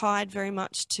they tied very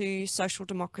much to social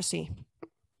democracy?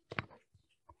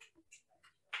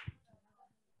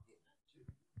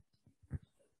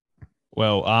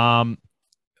 Well,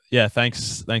 yeah,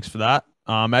 thanks for that.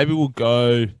 Maybe we'll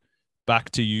go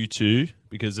back to you two,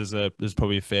 because there's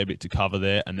probably a fair bit to cover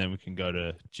there, and then we can go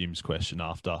to Jim's question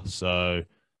after. So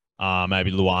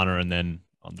maybe Luana and then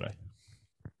Andre.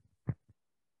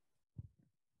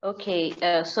 Okay,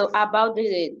 so about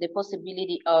the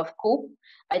possibility of coup,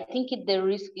 I think the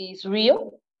risk is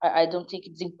real. I don't think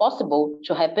it's impossible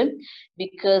to happen,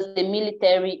 because the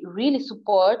military really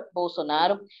support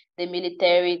Bolsonaro. The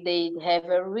military, they have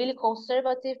a really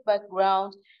conservative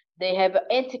background. They have an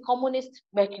anti-communist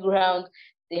background.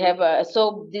 They have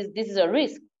so this is a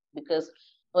risk, because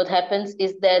what happens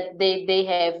is that they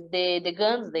have the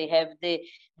guns, they have the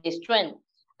strength.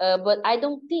 But I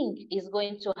don't think it's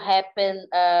going to happen.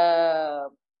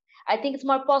 I think it's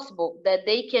more possible that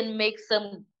they can make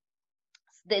some,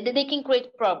 they can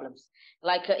create problems.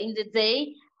 Like in the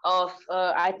day of,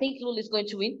 I think Lula is going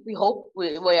to win. We hope,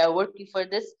 we are working for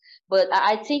this. But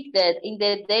I think that in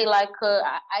the day, like,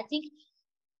 I think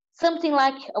something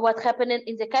like what happened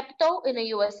in the capital in the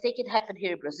USA can happen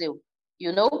here in Brazil.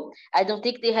 You know, I don't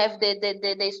think they have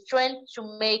the strength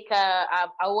to make a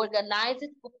organized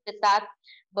coup d'etat,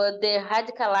 but the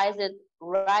radicalized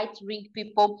right-wing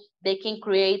people, they can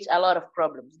create a lot of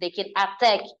problems. They can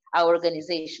attack our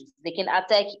organizations. They can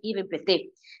attack even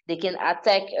PT. They can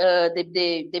attack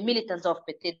the militants of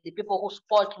PT, the people who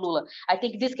support Lula. I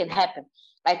think this can happen.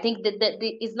 I think that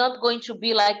it's not going to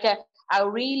be like a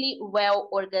really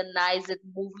well-organized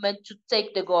movement to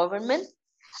take the government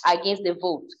against the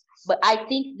vote. But I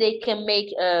think they can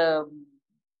make,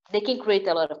 they can create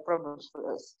a lot of problems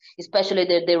for us, especially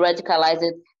the radicalized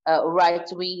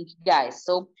right-wing guys.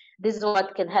 So this is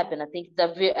what can happen. I think it's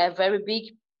a very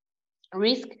big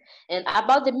risk. And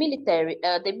about the military,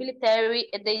 I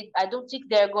don't think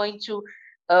they're going to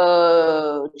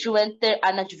enter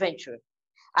an adventure.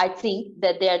 I think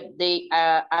that they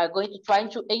are going to try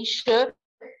to ensure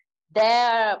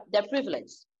their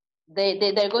privilege.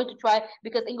 They're going to try,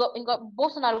 because in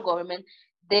Bolsonaro government,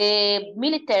 the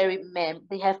military men,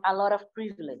 they have a lot of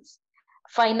privilege,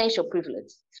 financial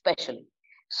privilege, especially.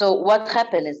 So what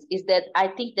happens is that I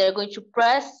think they're going to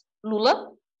press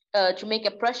Lula, to make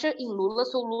a pressure in Lula,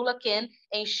 so Lula can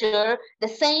ensure the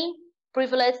same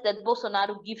privilege that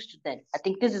Bolsonaro gives to them. I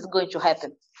think this is going to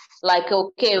happen. Like,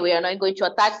 okay, we are not going to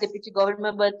attack the PT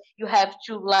government, but you have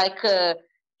to, like,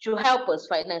 to help us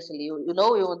financially, you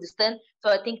know, you understand? So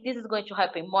I think this is going to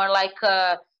happen, more like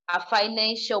a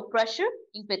financial pressure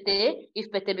in PT, if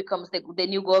PT becomes the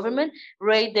new government,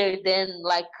 rather than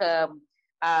like a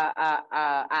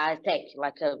attack,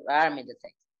 like an armed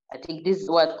attack. I think this is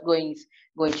what's going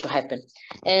to happen.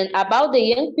 And about the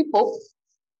young people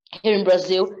here in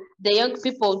Brazil, the young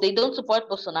people, they don't support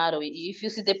Bolsonaro. If you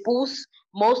see the polls,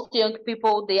 most young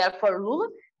people, they are for Lula.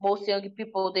 Most young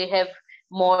people, they have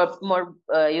more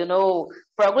you know,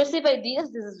 progressive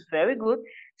ideas. This is very good.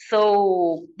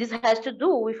 So this has to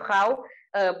do with how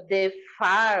the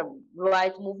far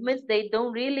right movements, they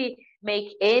don't really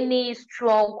make any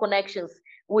strong connections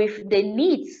with the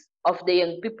needs of the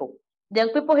young people. The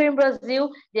young people here in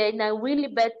Brazil, they're in a really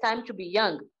bad time to be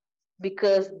young,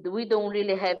 because we don't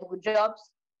really have good jobs.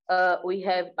 We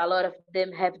have a lot of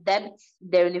them have debts,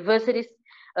 their universities.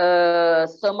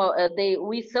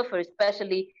 We suffer,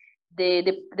 especially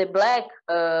the black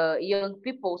young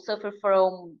people suffer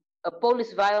from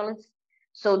police violence.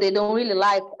 So they don't really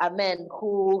like a man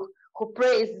who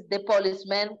praises the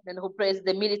policeman and who praises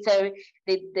the military.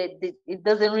 It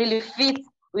doesn't really fit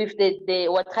with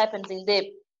what happens in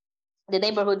the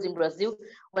neighborhoods in Brazil,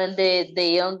 when the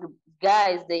young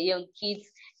guys, the young kids,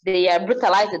 they are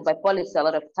brutalized by police a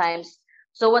lot of times.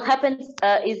 So what happens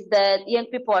is that young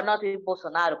people are not with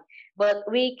Bolsonaro, but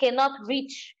we cannot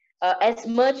reach as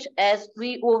much as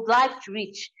we would like to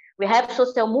reach. We have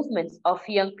social movements of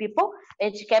young people,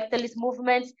 anti-capitalist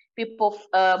movements,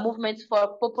 movements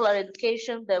for popular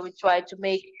education that we try to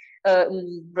make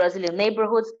in Brazilian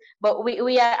neighborhoods, but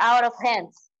we are out of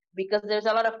hands, because there's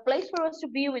a lot of place for us to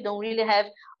be. We don't really have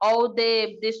all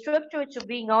the structure to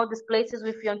be in all these places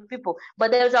with young people, but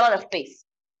there's a lot of space.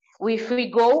 If we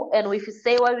go and if we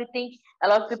say what we think, a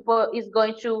lot of people is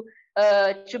going to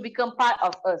become part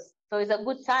of us. So it's a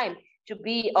good time to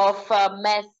be of a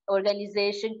mass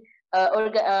organization,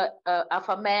 of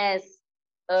a mass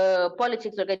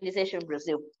politics organization in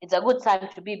Brazil. It's a good time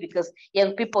to be, because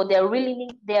young people, they are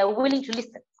willing to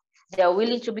listen. They are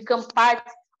willing to become part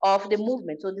of the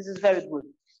movement. So this is very good.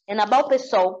 And about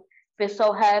PSOL,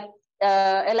 PSOL have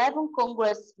 11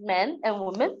 congressmen and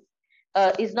women.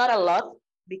 Is not a lot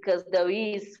because there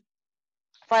is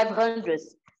 500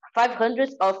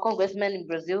 of congressmen in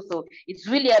Brazil, so it's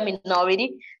really a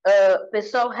minority.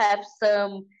 PSOL have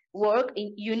some work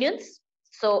in unions,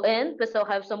 and PSOL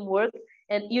have some work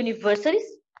in universities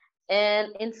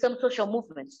and in some social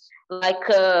movements, like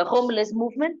homeless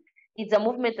movement. It's a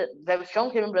movement very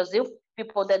strong here in Brazil,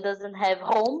 people that doesn't have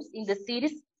homes in the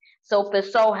cities. So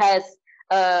PSOL has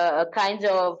a kind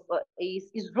of,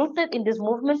 is rooted in these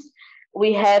movements.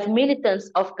 We have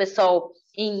militants of PSOL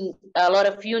in a lot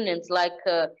of unions, like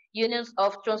unions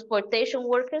of transportation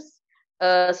workers.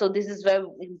 So this is very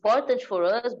important for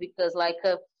us because like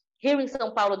here in Sao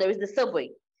Paulo, there is the subway.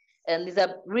 And it's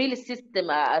a really system,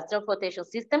 a transportation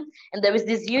system. And there is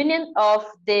this union of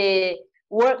the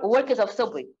workers of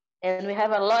subway. And we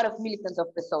have a lot of militants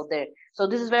of PSOL there. So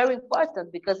this is very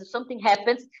important because if something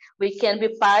happens, we can be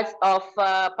part of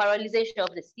paralyzation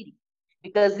of the city.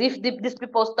 Because if these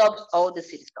people stops, all the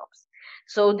city stops.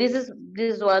 So this is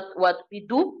what we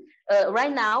do.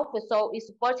 Right now, PSOL is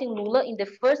supporting Lula in the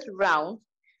first round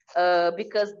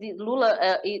because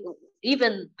Lula,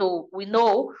 even though we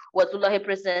know what Lula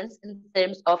represents in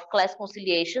terms of class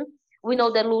conciliation, we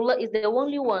know that Lula is the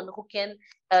only one who can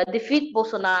defeat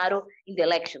Bolsonaro in the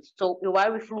elections. So we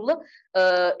are with Lula,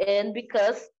 and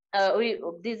because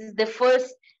this is the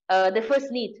first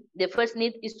need. The first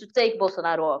need is to take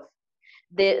Bolsonaro off.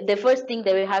 The first thing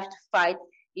that we have to fight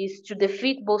is to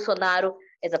defeat Bolsonaro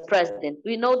as a president.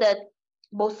 We know that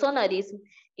Bolsonarism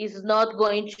is not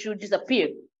going to disappear.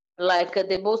 Like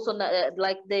this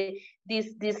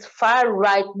far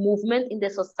right movement in the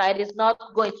society is not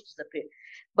going to disappear,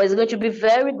 but it's going to be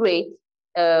very great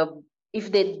if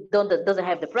they doesn't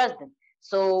have the president.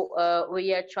 So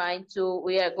we are going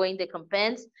the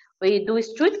campaigns. We do a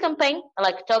street campaign,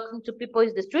 like talking to people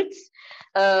in the streets.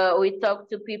 We talk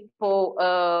to people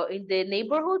in the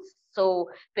neighborhoods. So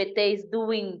PT is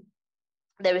doing.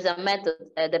 There is a method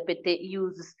that PT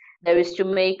uses. There is to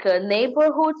make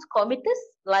neighborhoods committees,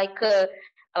 like a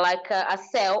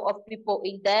cell of people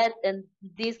in that and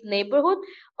this neighborhood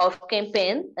of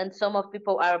campaign, and some of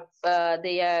people are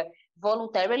they are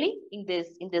voluntarily in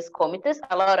this committees,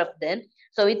 a lot of them.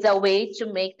 So it's a way to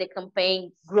make the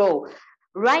campaign grow.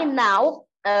 Right now,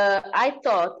 I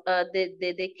thought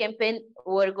the campaign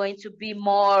were going to be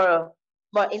more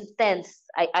intense.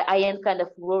 I am kind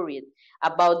of worried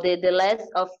about the less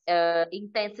of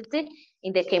intensity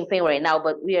in the campaign right now,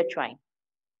 but we are trying.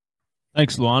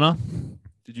 Thanks, Luana.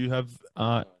 Did you have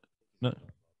no?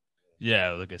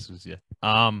 Yeah, I guess it was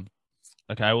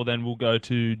okay, well then we'll go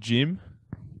to Jim.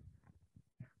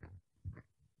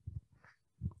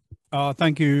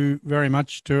 Thank you very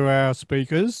much to our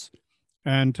speakers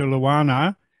and to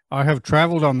Luana. I have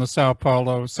travelled on the Sao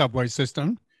Paulo subway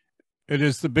system. It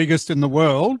is the biggest in the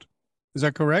world. Is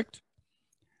that correct?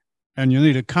 And you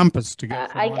need a compass to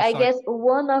get. I guess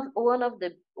one of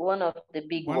the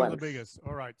big ones. One of the biggest.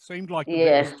 All right. Seemed like the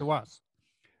biggest to us.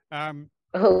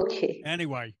 Okay.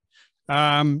 Anyway,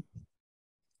 two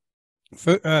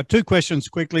questions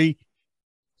quickly.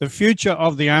 The future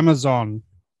of the Amazon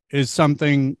is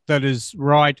something that is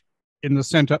right in the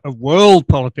center of world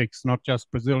politics, not just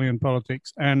Brazilian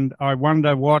politics. And I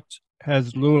wonder what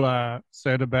has Lula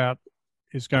said about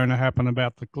is going to happen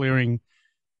about the clearing,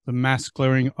 the mass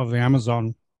clearing of the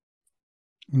Amazon.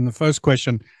 And the first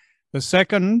question. The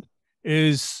second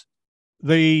is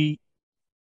the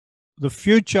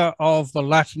future of the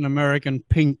Latin American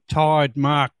pink tide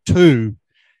Mark II.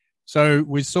 So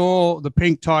we saw the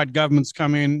pink tide governments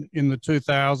come in the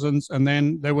 2000s, and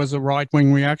then there was a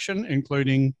right-wing reaction,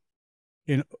 including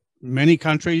in many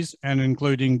countries and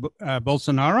including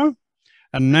Bolsonaro.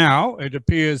 And now it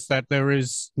appears that there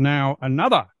is now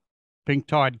another pink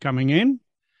tide coming in.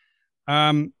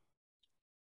 I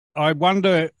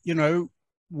wonder,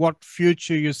 what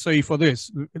future you see for this.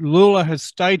 Lula has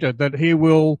stated that he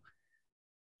will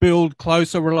build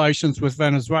closer relations with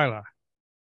Venezuela.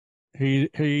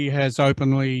 He has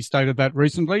openly stated that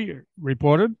recently,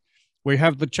 reported. We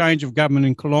have the change of government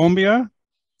in Colombia.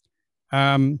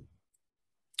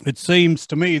 It seems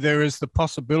to me there is the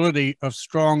possibility of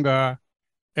stronger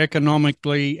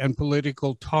economically and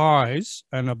political ties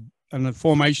and the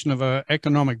formation of an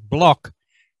economic bloc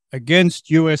against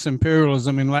US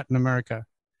imperialism in Latin America.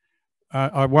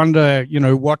 I wonder,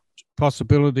 what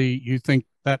possibility you think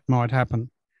that might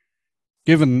happen,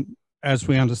 given, as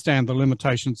we understand, the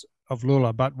limitations of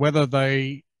Lula, but whether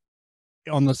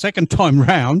on the second time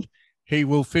round, he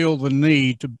will feel the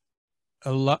need to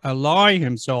ally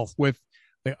himself with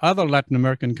the other Latin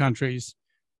American countries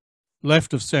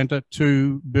left of center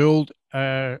to build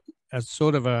a as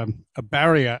sort of a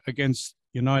barrier against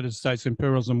United States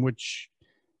imperialism, which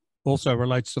also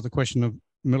relates to the question of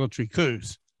military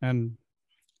coups and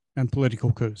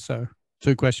political coups. So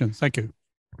 2 questions. Thank you.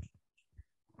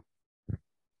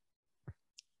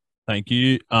 Thank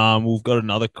you. We've got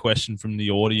another question from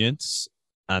the audience,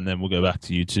 and then we'll go back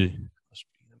to you two.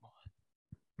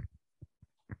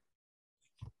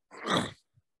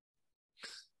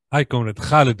 Hi, Comrade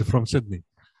Khalid from Sydney.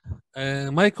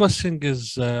 My question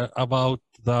is about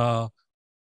the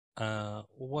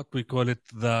what we call it,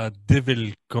 the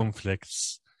devil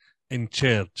conflicts in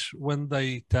church, when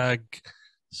they tag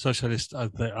socialists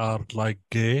as they are like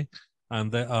gay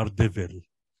and they are devil.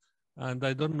 And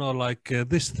I don't know, like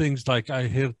these things, like I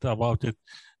heard about it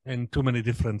in too many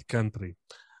different countries.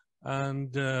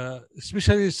 And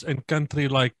especially in country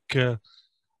like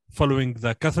following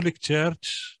the Catholic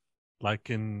Church, like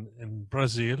in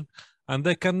Brazil, and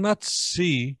they cannot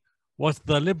see what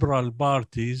the liberal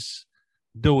parties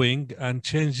doing and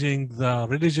changing the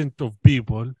religion of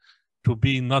people to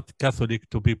be not Catholic,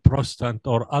 to be Protestant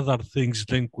or other things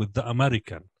linked with the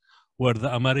American, where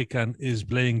the American is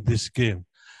playing this game.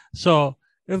 So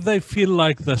if they feel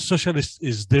like the socialist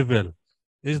is devil,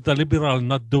 is the liberal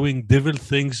not doing devil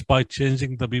things by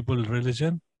changing the people's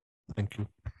religion? Thank you.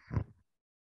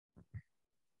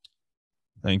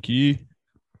 Thank you.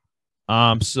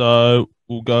 So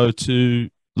we'll go to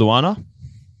Luana.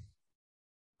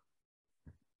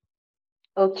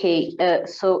 Okay,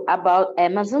 so about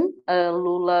Amazon,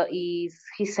 Lula he's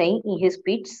saying in his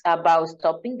speech about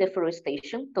stopping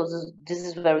deforestation. This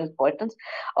is very important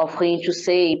of him to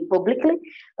say publicly,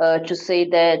 to say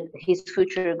that his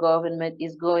future government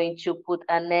is going to put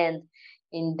an end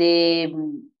in the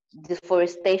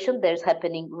deforestation that's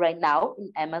happening right now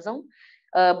in Amazon.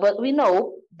 But we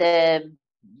know that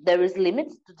there is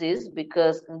limits to this,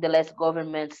 because in the last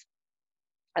governments,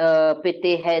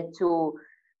 PT had to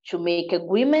make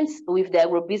agreements with the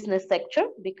agribusiness sector,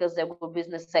 because the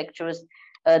agribusiness sectors,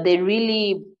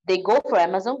 they go for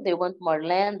Amazon. They want more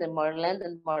land and more land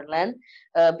and more land,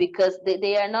 because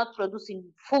they are not producing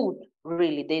food,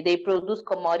 really. They produce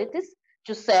commodities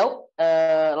to sell,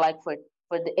 like for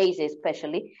the Asia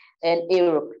especially, and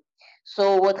Europe.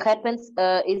 So what happens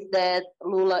is that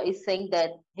Lula is saying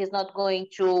that he's not going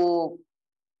to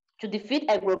defeat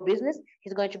agribusiness.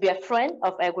 He's going to be a friend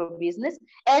of agribusiness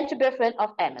and to be a friend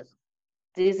of Amazon.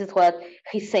 This is what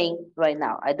he's saying right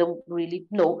now. I don't really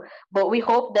know, but we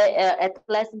hope that at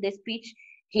last in the speech,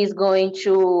 he's going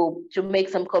to make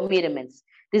some commitments.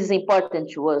 This is important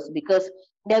to us, because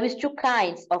there is 2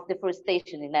 kinds of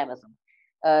deforestation in Amazon,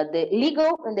 the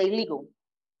legal and the illegal.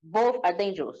 Both are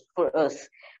dangerous for us.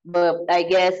 But I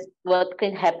guess what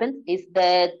can happen is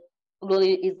that Lula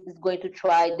is going to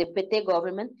try, the PT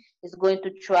government is going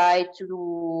to try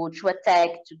to attack,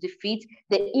 to defeat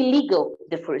the illegal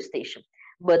deforestation.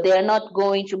 But they are not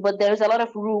going to, but there's a lot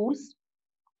of rules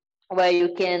where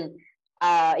you can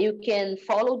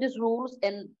follow these rules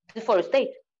and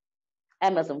deforestate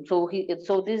Amazon. So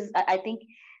this, I think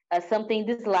something,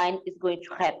 this line is going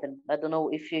to happen. I don't know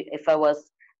if I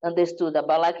was understood,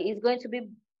 but like it's going to be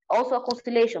also a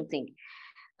conciliation thing.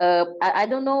 I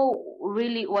don't know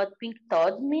really what pink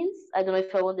thought means. I don't know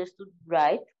if I understood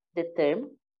right the term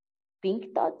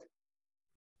pink thought.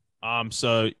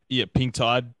 So yeah, pink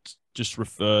tide just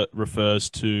refers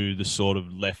to the sort of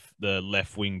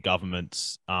left-wing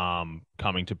governments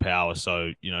coming to power.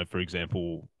 So, you know, for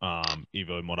example,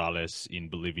 Evo Morales in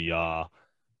Bolivia,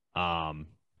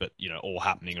 but, you know, all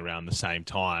happening around the same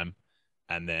time.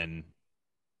 And then,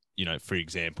 you know, for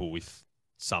example, with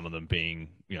some of them being,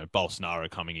 you know, Bolsonaro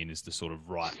coming in as the sort of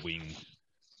right-wing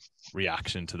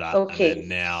reaction to that. Okay. And then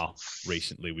now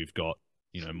recently we've got,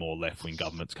 you know, more left-wing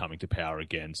governments coming to power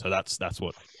again. So that's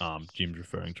what Jim's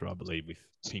referring to, I believe, with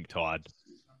pink tide.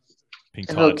 Pink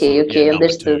tide. Okay, sort of, okay, yeah, number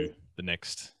understood. 2,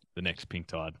 the next pink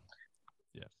tide.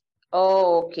 Yeah.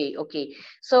 Oh, okay.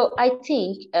 So I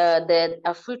think that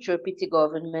a future PT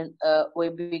government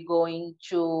will be going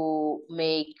to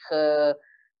make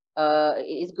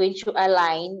is going to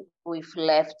align with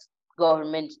left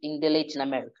government in the Latin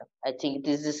America. I think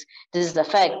this is a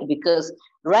fact, because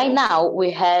right now we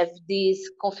have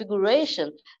this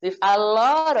configuration with a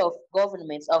lot of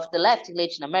governments of the left in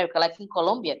Latin America, like in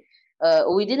Colombia.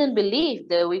 We didn't believe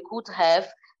that we could have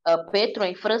Petro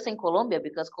in France and Colombia,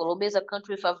 because Colombia is a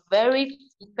country with a very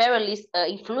imperialist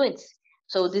influence.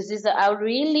 So this is a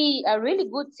really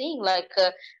good thing,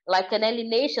 like an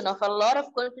alienation of a lot of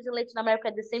countries in Latin America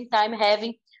at the same time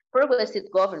having progressive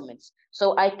governments.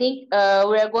 So I think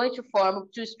we are going to form,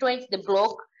 to strengthen the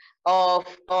bloc of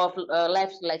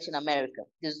left Latin America.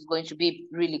 This is going to be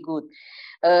really good.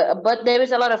 But there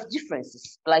is a lot of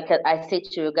differences. Like I said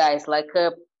to you guys, like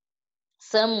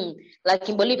like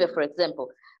in Bolivia, for example,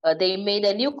 they made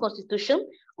a new constitution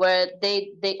where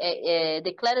they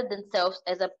declared themselves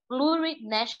as a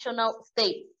plurinational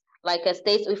state, like a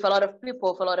state with a lot of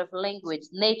people, with a lot of language,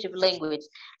 native language.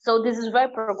 So this is very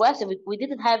progressive. We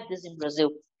didn't have this in Brazil,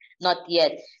 not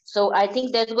yet. So I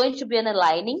think there's going to be an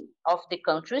aligning of the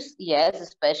countries, yes,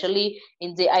 especially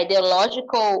in the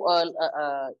ideologically.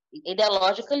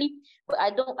 But I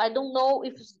don't know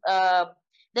if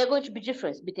there are going to be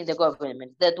difference between the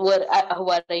governments. That's what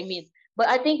I mean. But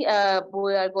I think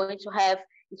we are going to have,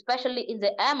 especially in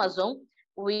the Amazon,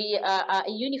 we a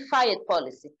unified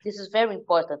policy. This is very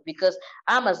important because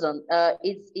Amazon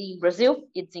it's in Brazil,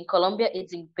 it's in Colombia,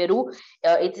 it's in Peru,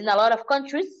 it's in a lot of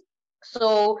countries.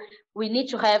 So we need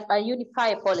to have a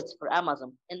unified policy for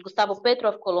Amazon. And Gustavo Petro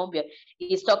of Colombia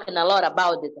is talking a lot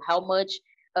about it, how much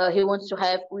he wants to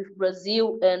have with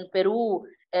Brazil and Peru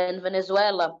and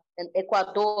Venezuela and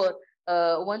Ecuador,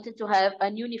 wanting to have a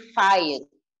unified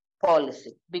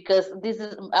policy, because this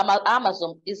is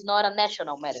Amazon is not a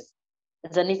national matter.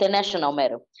 It's an international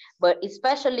matter, but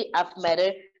especially a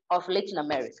matter of Latin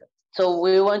America. So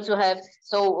we want to have,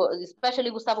 so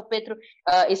especially Gustavo Petro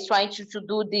is trying to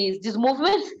do this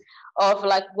movement of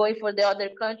like going for the other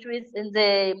countries in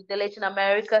the Latin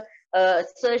America,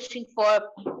 searching for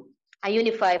a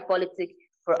unified policy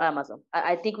for Amazon.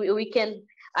 I think we can,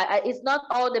 it's not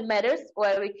all the matters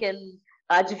where we can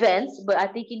advance, but I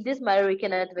think in this matter we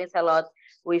can advance a lot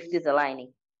with this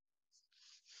aligning.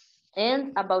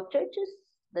 And about churches,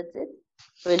 that's it.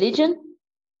 Religion.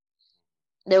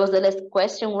 There was the last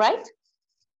question, right?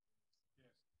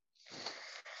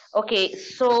 Okay,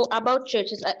 so about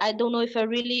churches, I don't know if I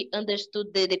really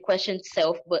understood the question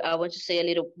itself, but I want to say a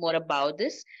little more about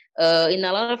this. In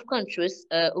a lot of countries,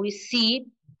 we see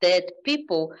that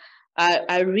people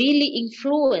are really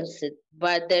influenced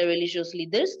by their religious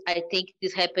leaders. I think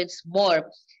this happens more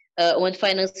when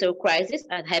financial crises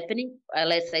are happening.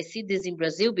 Unless I see this in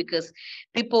Brazil, because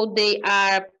people, they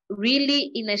are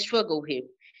really in a struggle here.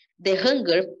 The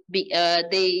hunger,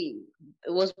 they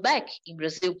was back in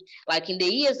Brazil. Like in the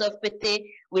years of PT,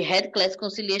 we had class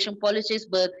conciliation policies,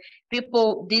 but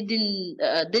people didn't,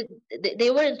 they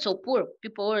weren't so poor.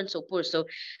 People weren't so poor. So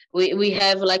we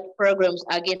have like programs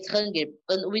against hunger,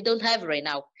 but we don't have right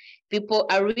now. People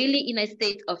are really in a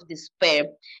state of despair.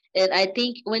 And I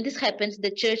think when this happens,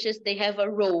 the churches, they have a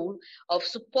role of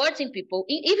supporting people,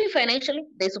 even financially,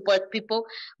 they support people,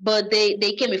 but they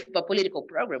came with a political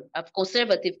program, a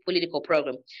conservative political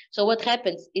program. So what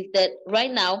happens is that right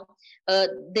now,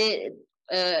 in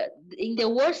the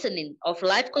worsening of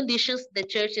life conditions, the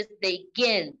churches, they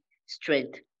gain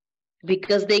strength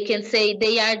because they can say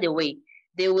they are the way.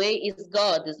 The way is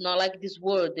God. It's not like this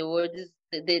world. The world is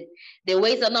the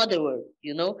way is another word,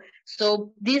 you know.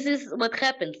 So this is what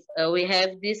happens. We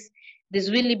have this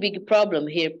really big problem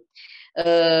here.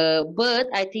 But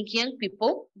I think young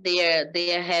people, they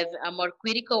have a more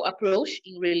critical approach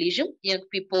in religion. Young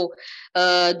people,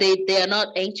 they are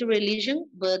not anti-religion,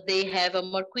 but they have a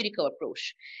more critical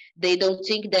approach. They don't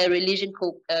think that religion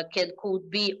could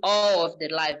be all of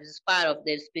their lives, as part of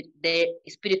their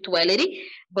spirituality,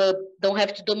 but don't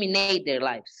have to dominate their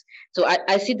lives. So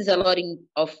I see this a lot in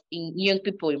young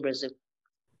people in Brazil.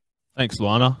 Thanks,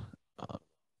 Luana.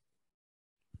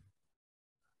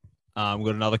 We've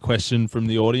got another question from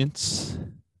the audience.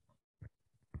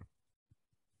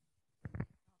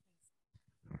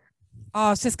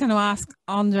 I was just going to ask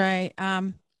Andre,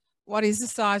 what is the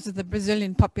size of the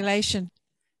Brazilian population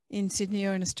in Sydney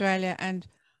or in Australia, and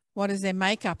what is their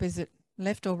makeup? Is it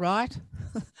left or right,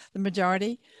 the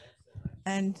majority?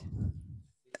 And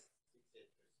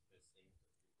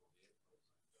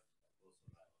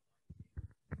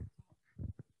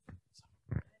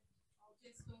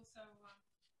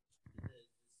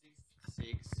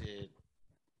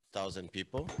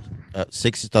people,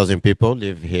 60,000 people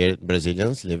live here,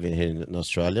 Brazilians living here in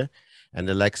Australia, and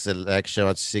the next election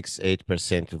at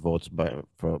 68% votes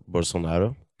for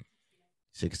Bolsonaro.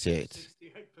 68%.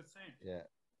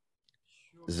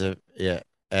 Yeah.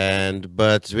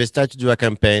 But we started to do a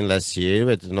campaign last year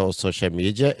with social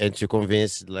media and to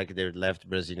convince like the left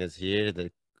Brazilians here,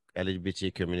 the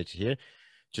LGBT community here,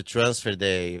 to transfer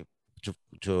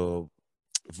to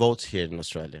vote here in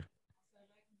Australia.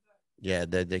 Yeah,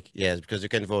 yes, because you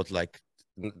can vote like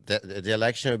the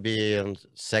election will be on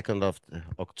 2nd of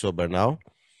October now.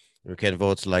 You can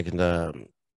vote like in the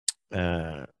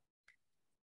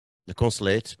the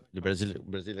consulate, the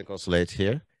Brazilian consulate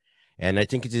here. And I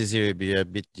think this year will be a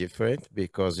bit different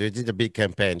because we did a big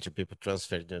campaign to people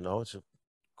transfer, you know, to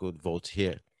could vote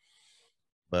here.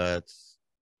 But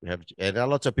we have, and a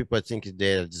lot of people I think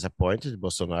they're disappointed,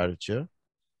 Bolsonaro too.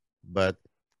 But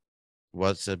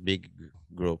what's a big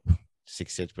group?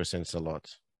 68% is a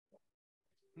lot.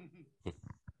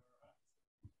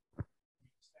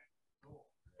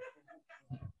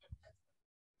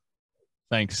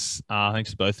 Thanks.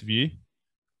 Thanks to both of you.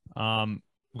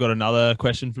 We've got another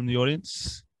question from the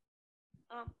audience.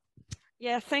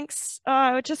 Yeah, thanks.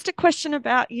 Just a question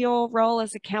about your role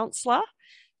as a councillor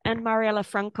and Marielle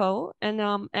Franco,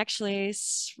 and actually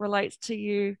this relates to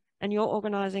you and your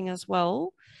organising as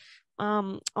well.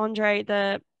 Andre,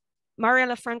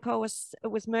 Marielle Franco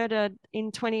was murdered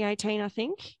in 2018, I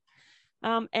think,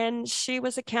 and she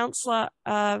was a councillor,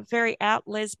 a very out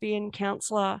lesbian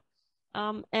councillor,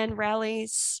 and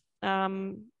rallies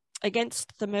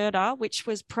against the murder, which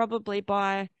was probably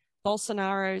by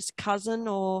Bolsonaro's cousin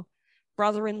or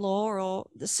brother-in-law, or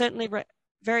certainly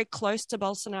very close to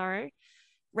Bolsonaro.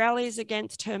 Rallies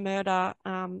against her murder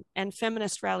and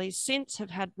feminist rallies since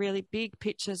have had really big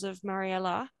pictures of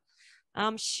Marielle.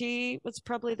 She was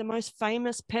probably the most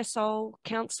famous PSOL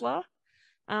councillor,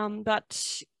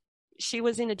 but she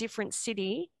was in a different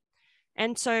city.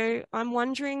 And so I'm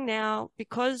wondering now,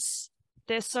 because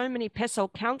there's so many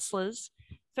PSOL councillors,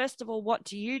 first of all, what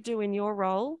do you do in your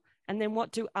role? And then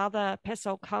what do other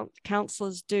PSOL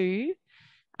councillors do?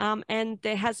 And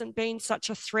there hasn't been such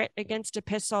a threat against a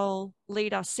PSOL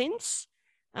leader since,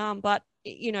 but,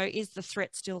 you know, is the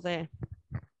threat still there?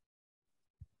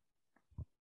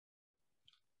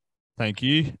 Thank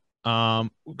you.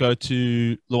 We'll go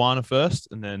to Luana first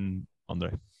and then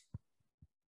Andre.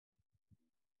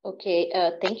 Okay,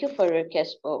 thank you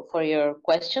for your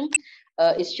question.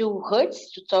 It still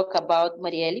hurts to talk about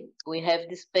Marielle. We have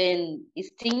this pain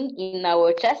sting in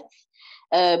our chests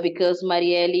because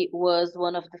Marielle was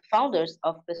one of the founders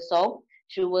of PSOL.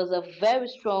 She was a very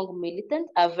strong militant,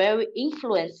 a very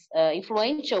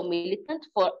influential militant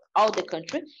for all the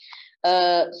country.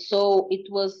 So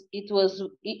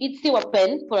it's still a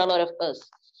pain for a lot of us.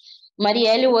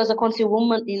 Marielle was a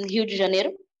councilwoman in Rio de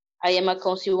Janeiro. I am a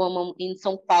councilwoman in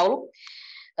Sao Paulo.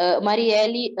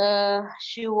 Marielle,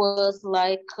 she was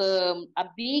like a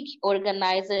big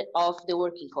organizer of the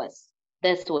working class.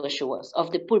 That's what she was,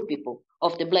 of the poor people,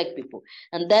 of the Black people.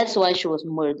 And that's why she was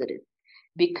murdered,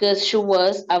 because she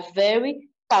was a very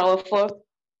powerful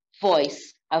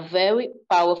voice, a very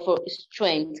powerful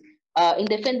strength in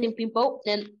defending people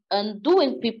and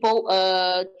doing people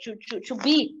to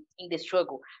be in the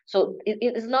struggle. So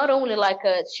it's not only like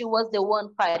she was the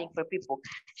one fighting for people.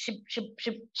 She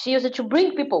used to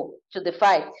bring people to the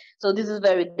fight. So this is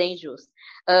very dangerous.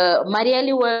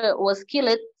 Marielle was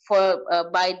killed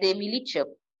by the militia.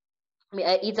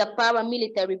 It's a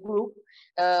paramilitary group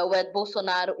where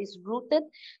Bolsonaro is rooted.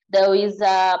 There is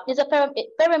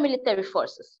paramilitary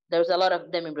forces. There's a lot of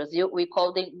them in Brazil. We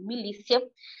call them militia.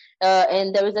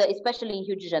 And there is especially in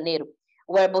Rio de Janeiro,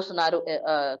 where Bolsonaro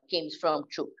came from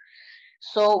too.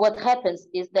 So what happens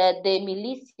is that the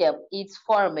militia is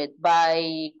formed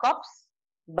by cops,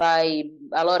 by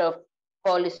a lot of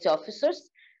police officers,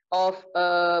 of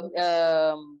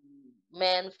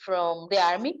men from the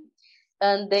army,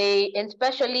 and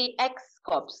especially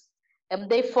ex-cops, and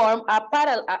they form a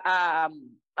parallel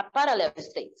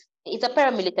state. It's a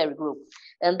paramilitary group,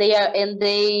 and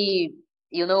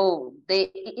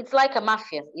it's like a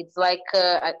mafia. It's like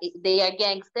they are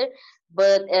gangster,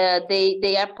 but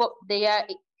they have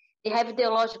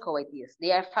ideological ideas.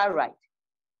 They are far right.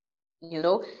 You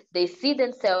know, they see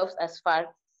themselves as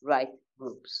far right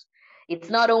groups. It's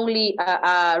not only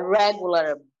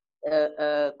regular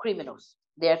criminals.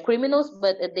 They are criminals,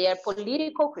 but they are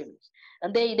political criminals,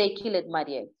 and they killed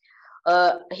Marielle.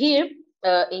 Here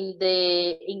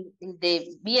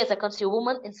me as a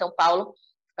councilwoman in Sao Paulo,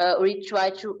 we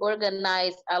try to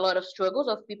organize a lot of struggles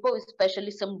of people, especially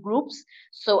some groups.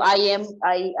 So I used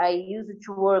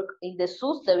to work in the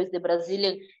SUS, there is the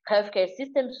Brazilian healthcare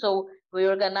system. So we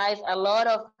organize a lot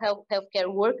of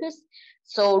healthcare workers.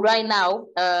 So right now,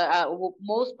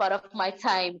 most part of my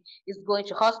time is going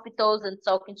to hospitals and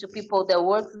talking to people that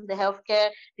work in the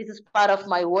healthcare. This is part of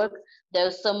my work.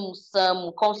 There's some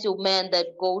councilmen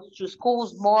that goes to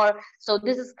schools more. So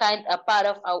this is kind of part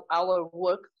of our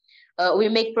work. We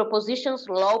make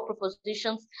law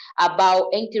propositions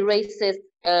about anti-racist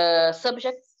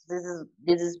subjects.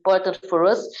 This is important for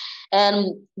us.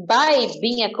 And by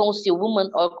being a councilwoman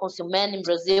or councilman in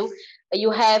Brazil,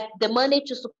 you have the money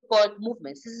to support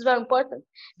movements. This is very important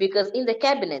because in the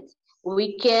cabinet,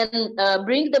 we can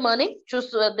bring the money,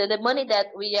 choose the money that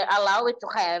we are allowed to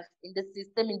have in the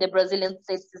system, in the Brazilian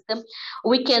state system.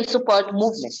 We can support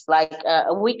movements, like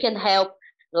we can help,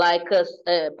 like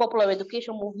popular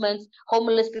education movements,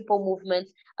 homeless people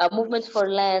movements, movements for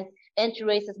land,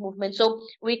 anti-racist movements. So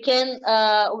we can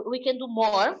do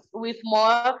more with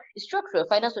more structure,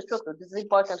 financial structure. This is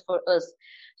important for us.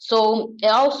 So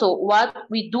also what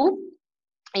we do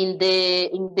in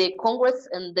the Congress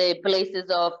and the places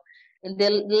of in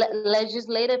the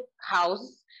legislative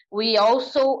house, we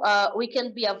also we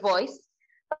can be a voice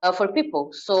for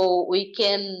people. So we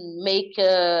can make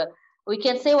we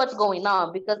can say what's going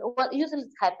on, because what usually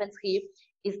happens here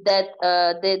is that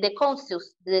the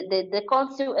councils, the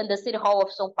council and the city hall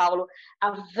of Sao Paulo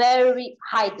are very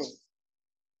hidden.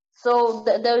 So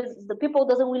the people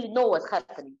doesn't really know what's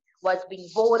happening, what's being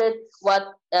voted,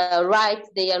 what rights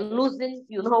they are losing,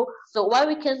 you know. So what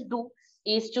we can do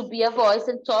is to be a voice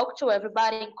and talk to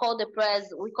everybody and call the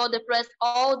press. We call the press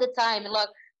all the time, like,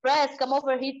 press, come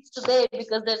over here today,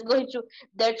 because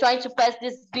they're trying to pass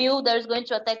this bill that is going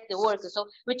to attack the workers. So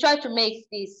we try to make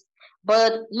this.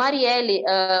 But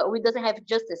Marielle, we doesn't have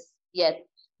justice yet.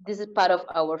 This is part of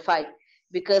our fight,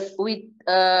 because we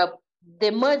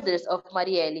the murders of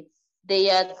Marielle, they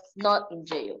are not in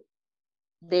jail.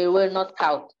 They were not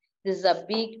caught. This is a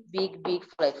big, big, big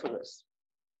flag for us.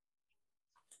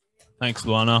 Thanks,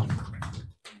 Luana.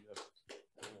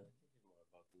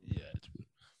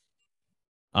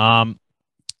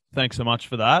 Thanks so much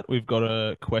for that. We've got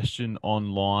a question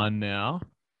online now.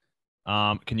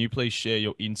 Can you please share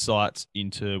your insights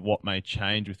into what may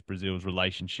change with Brazil's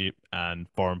relationship and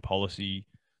foreign policy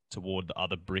toward the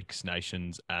other BRICS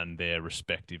nations and their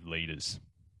respective leaders?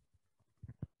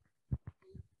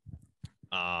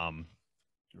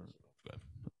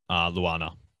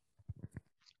 Luana.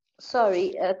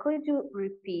 Sorry, could you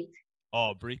repeat?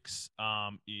 Oh, BRICS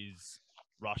is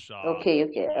Russia. Okay.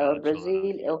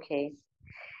 Brazil. China. Okay.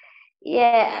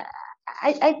 Yeah,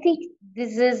 I think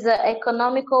this is an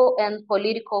economical and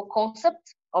political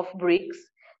concept of BRICS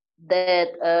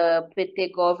that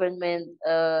PT government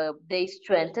they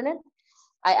strengthen it.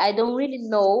 I don't really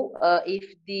know if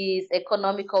this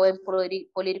economical and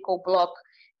political bloc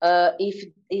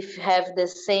if have the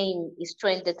same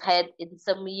strength that had in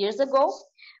some years ago,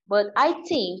 but I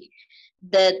think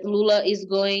that Lula is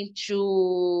going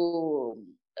to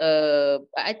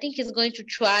I think he's going to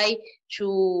try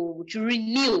to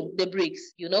renew the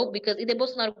BRICS, you know, because in the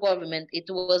Bolsonaro government it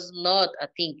was not a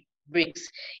thing. BRICS.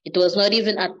 It was not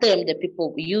even a term that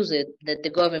people use it, that the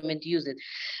government used it.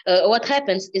 What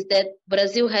happens is that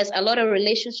Brazil has a lot of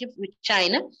relationships with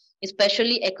China,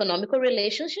 especially economical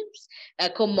relationships,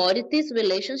 commodities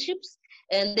relationships,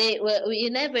 and we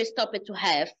never stop it to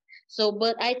have. So,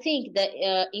 but I think that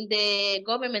in the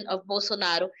government of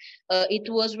Bolsonaro,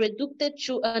 it was reduced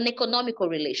to an economical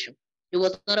relation. It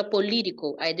was not a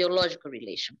political, ideological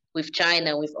relation with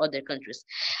China, with other countries.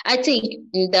 I think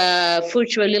in the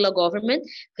future Lula government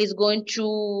is going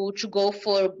to go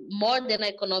for more than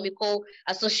economical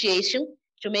association,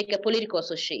 to make a political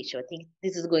association. I think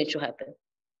this is going to happen.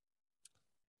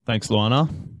 Thanks, Luana.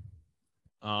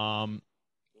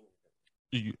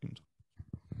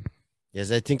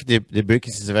 Yes, I think the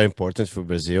BRICS is very important for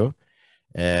Brazil.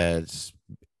 This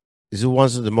is one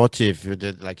of the motives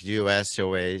that, like the US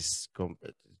always,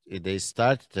 they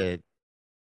start the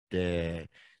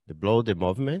blow the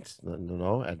movement, you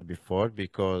know, and before,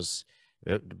 because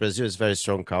Brazil is a very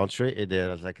strong country.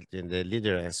 They're like in the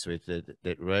leaders with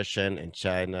the Russian and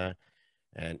China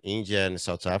and India and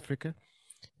South Africa,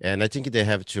 and I think they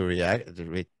have to react.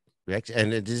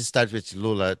 And this starts with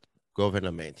Lula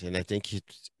government, and I think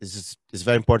it's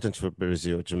very important for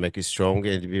Brazil to make it strong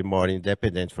and be more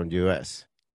independent from the US.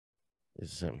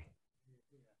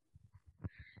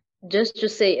 Just to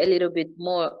say a little bit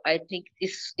more, I think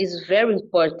this is very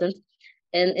important,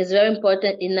 and it's very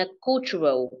important in a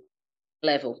cultural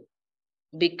level,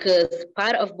 because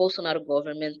part of Bolsonaro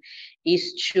government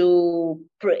is to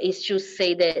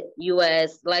say that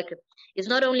US, like, it's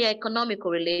not only an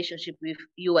economical relationship with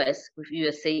US, with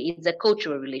USA, it's a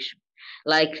cultural relation.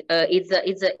 Like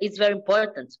it's very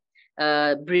important.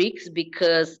 BRICS,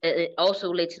 because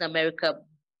also Latin America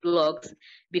blogs,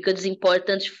 because it's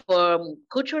important for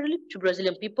culturally to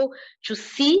Brazilian people to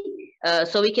see,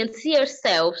 so we can see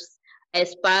ourselves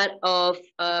as part of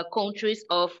countries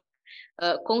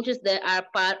that are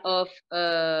part of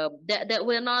that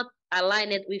we're not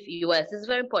aligned with US. It's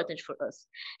very important for us.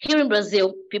 Here in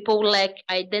Brazil, people lack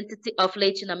identity of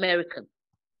Latin American.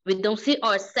 We don't see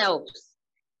ourselves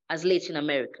as Latin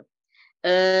American.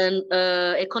 And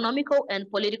economical and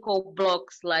political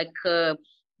blocs like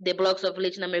the blocs of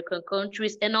Latin American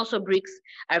countries, and also BRICS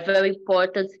are very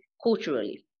important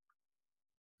culturally.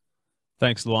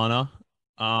 Thanks, Luana.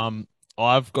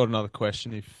 I've got another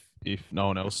question if no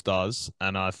one else does,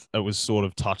 and it was sort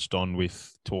of touched on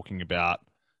with talking about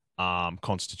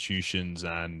constitutions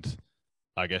and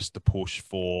I guess the push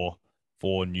for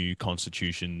new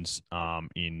constitutions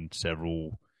in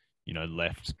several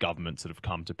left governments that have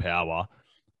come to power.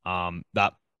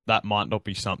 That might not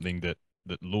be something that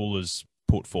Lula's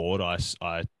put forward. I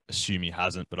assume he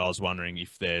hasn't, but I was wondering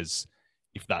if that's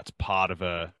part of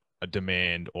a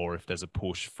demand, or if there's a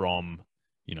push from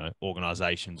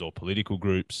organizations or political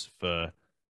groups for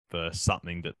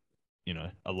something that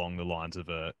along the lines of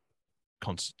a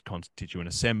constituent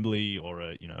assembly, or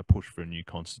a push for a new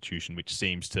constitution, which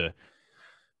seems to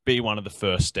be one of the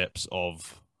first steps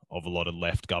of a lot of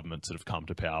left governments that have come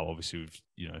to power. Obviously,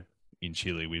 in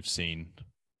Chile we've seen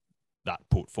that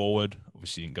put forward.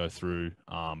 Obviously didn't go through,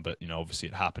 but obviously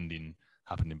it happened in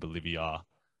Bolivia.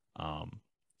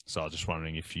 So I was just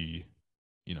wondering if you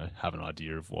have an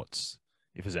idea of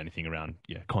if there's anything around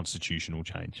constitutional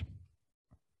change.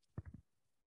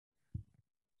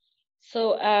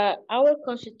 So our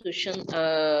constitution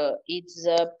is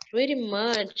pretty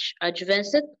much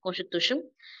advanced constitution.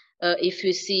 If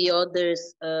you see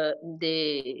others in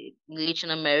the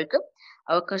Latin America,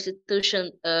 our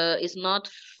constitution is not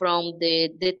from the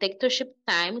dictatorship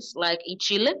times like in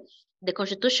Chile. The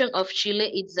constitution of Chile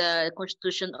is a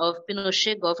constitution of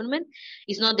Pinochet government.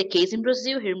 It's not the case in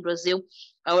Brazil. Here in Brazil,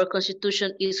 our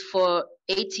constitution is for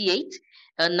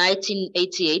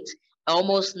 1988,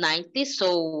 almost 90.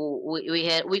 So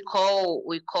we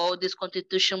call this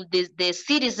constitution the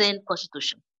citizen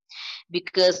constitution,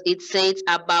 because it says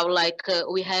about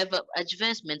we have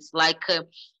advancements like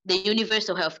the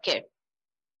universal health care.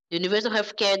 Universal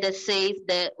health care that says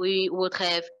that we would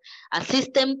have a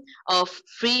system of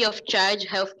free of charge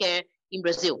healthcare in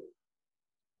Brazil.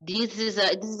 This is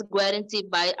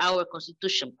guaranteed by our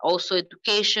constitution. Also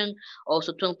education,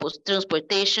 also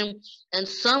transportation, and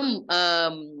some.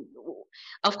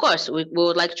 Of course, we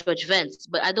would like to advance,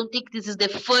 but I don't think this is the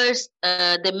first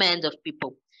demand of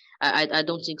people. I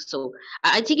don't think so.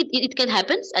 I think it can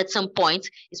happen at some point,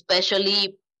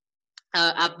 especially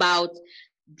about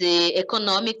the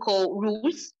economical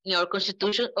rules in our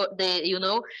constitution, or they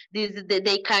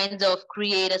kind of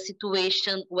create a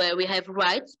situation where we have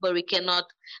rights, but we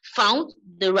cannot found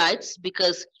the rights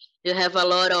because you have a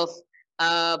lot of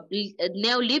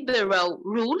neoliberal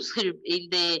rules here in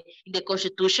the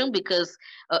constitution, because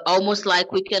almost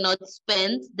like we cannot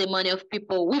spend the money of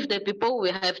people with the people.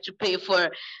 We have to pay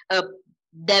for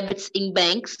debits in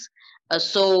banks.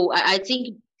 So I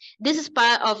think this is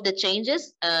part of the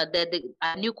changes that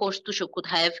a new constitution could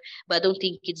have, but I don't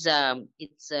think it's a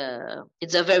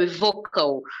very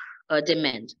vocal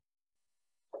demand.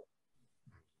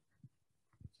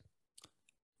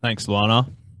 Thanks, Luana.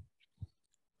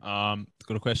 Got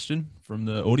a question from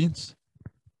the audience?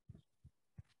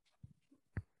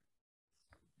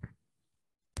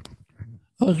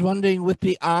 I was wondering, with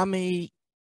the army,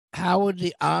 how would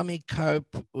the army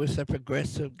cope with a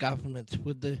progressive government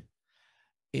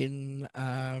in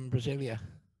Brasilia?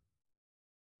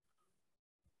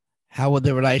 How would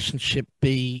the relationship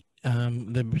be,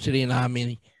 the Brazilian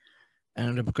army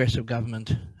and the progressive government,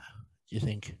 do you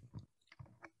think?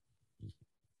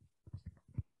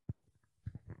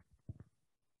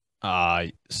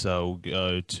 So we'll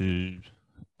go to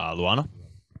Luana.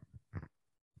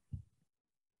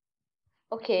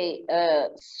 Okay,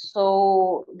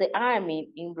 so the army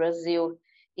in Brazil,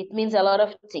 it means a lot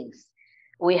of things.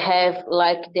 We have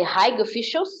like the high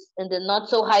officials and the not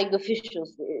so high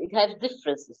officials. It has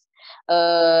differences.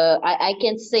 I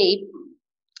can say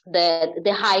that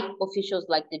the high officials,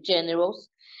 like the generals,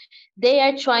 they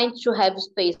are trying to have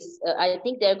space. I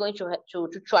think they're going to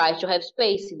try to have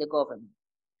space in the government.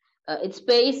 In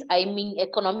space, I mean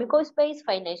economical space,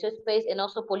 financial space, and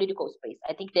also political space.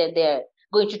 I think they're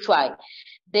going to try.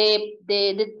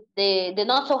 The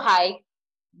not so high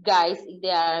guys in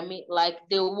the army, like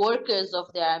the workers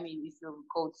of the army, if you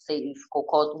could say, if you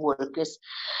call workers,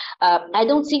 I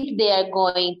don't think they are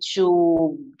going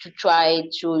to try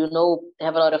to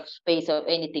have a lot of space or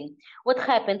anything. What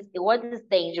happens, what is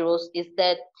dangerous, is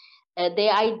that the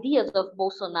ideas of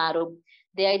Bolsonaro,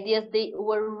 the ideas they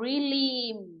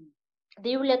really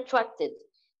attracted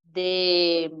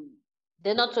the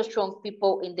not so strong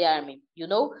people in the army,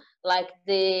 like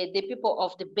the people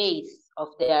of the base of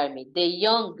the army, the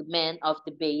young men of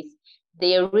the base.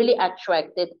 They are really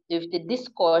attracted with the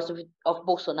discourse of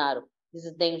Bolsonaro. This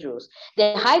is dangerous.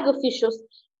 The high officials,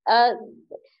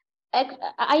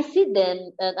 I see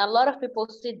them, and a lot of people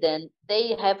see them.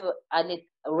 They have a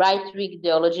right-wing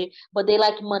ideology, but they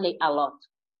like money a lot.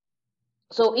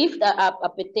 So if a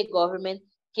PT government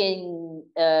can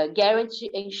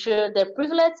ensure their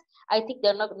privilege, I think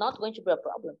they're not going to be a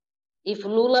problem. If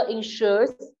Lula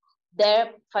ensures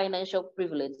their financial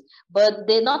privilege, but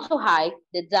they're not so high,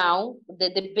 they're down,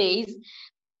 the base,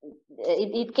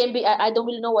 it can be, I don't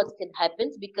really know what can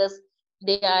happen because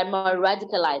they are more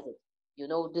radicalized. You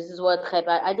know, this is what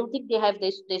happened. I don't think they have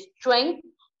the strength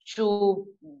to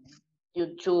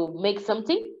make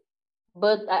something,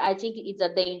 but I think it's a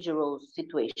dangerous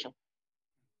situation.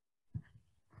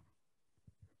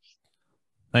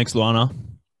 Thanks, Luana.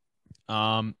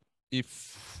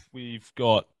 If we've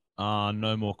got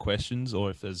no more questions,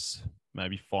 or if there's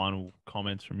maybe final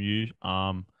comments from you,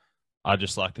 I'd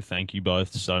just like to thank you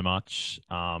both so much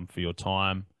for your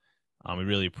time. We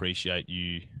really appreciate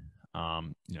you,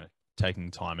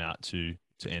 taking time out to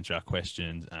answer our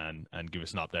questions and give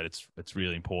us an update. It's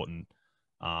really important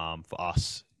for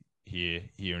us here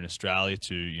in Australia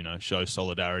to show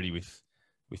solidarity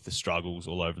with the struggles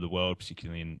all over the world,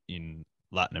 particularly in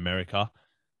Latin America,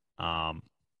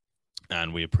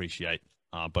 and we appreciate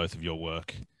both of your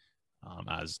work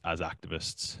as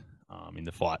activists in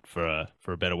the fight for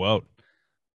a better world.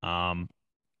 I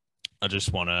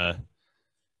just want to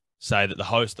say that the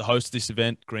host of this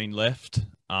event, Green Left,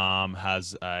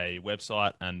 has a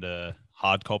website and a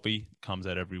hard copy, comes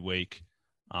out every week.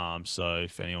 So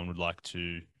if anyone would like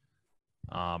to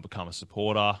become a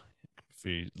supporter, for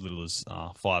as little as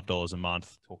 $5 a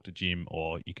month, talk to Jim,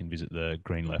 or you can visit the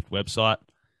Green Left website.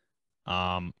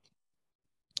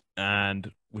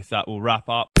 And with that, we'll wrap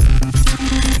up.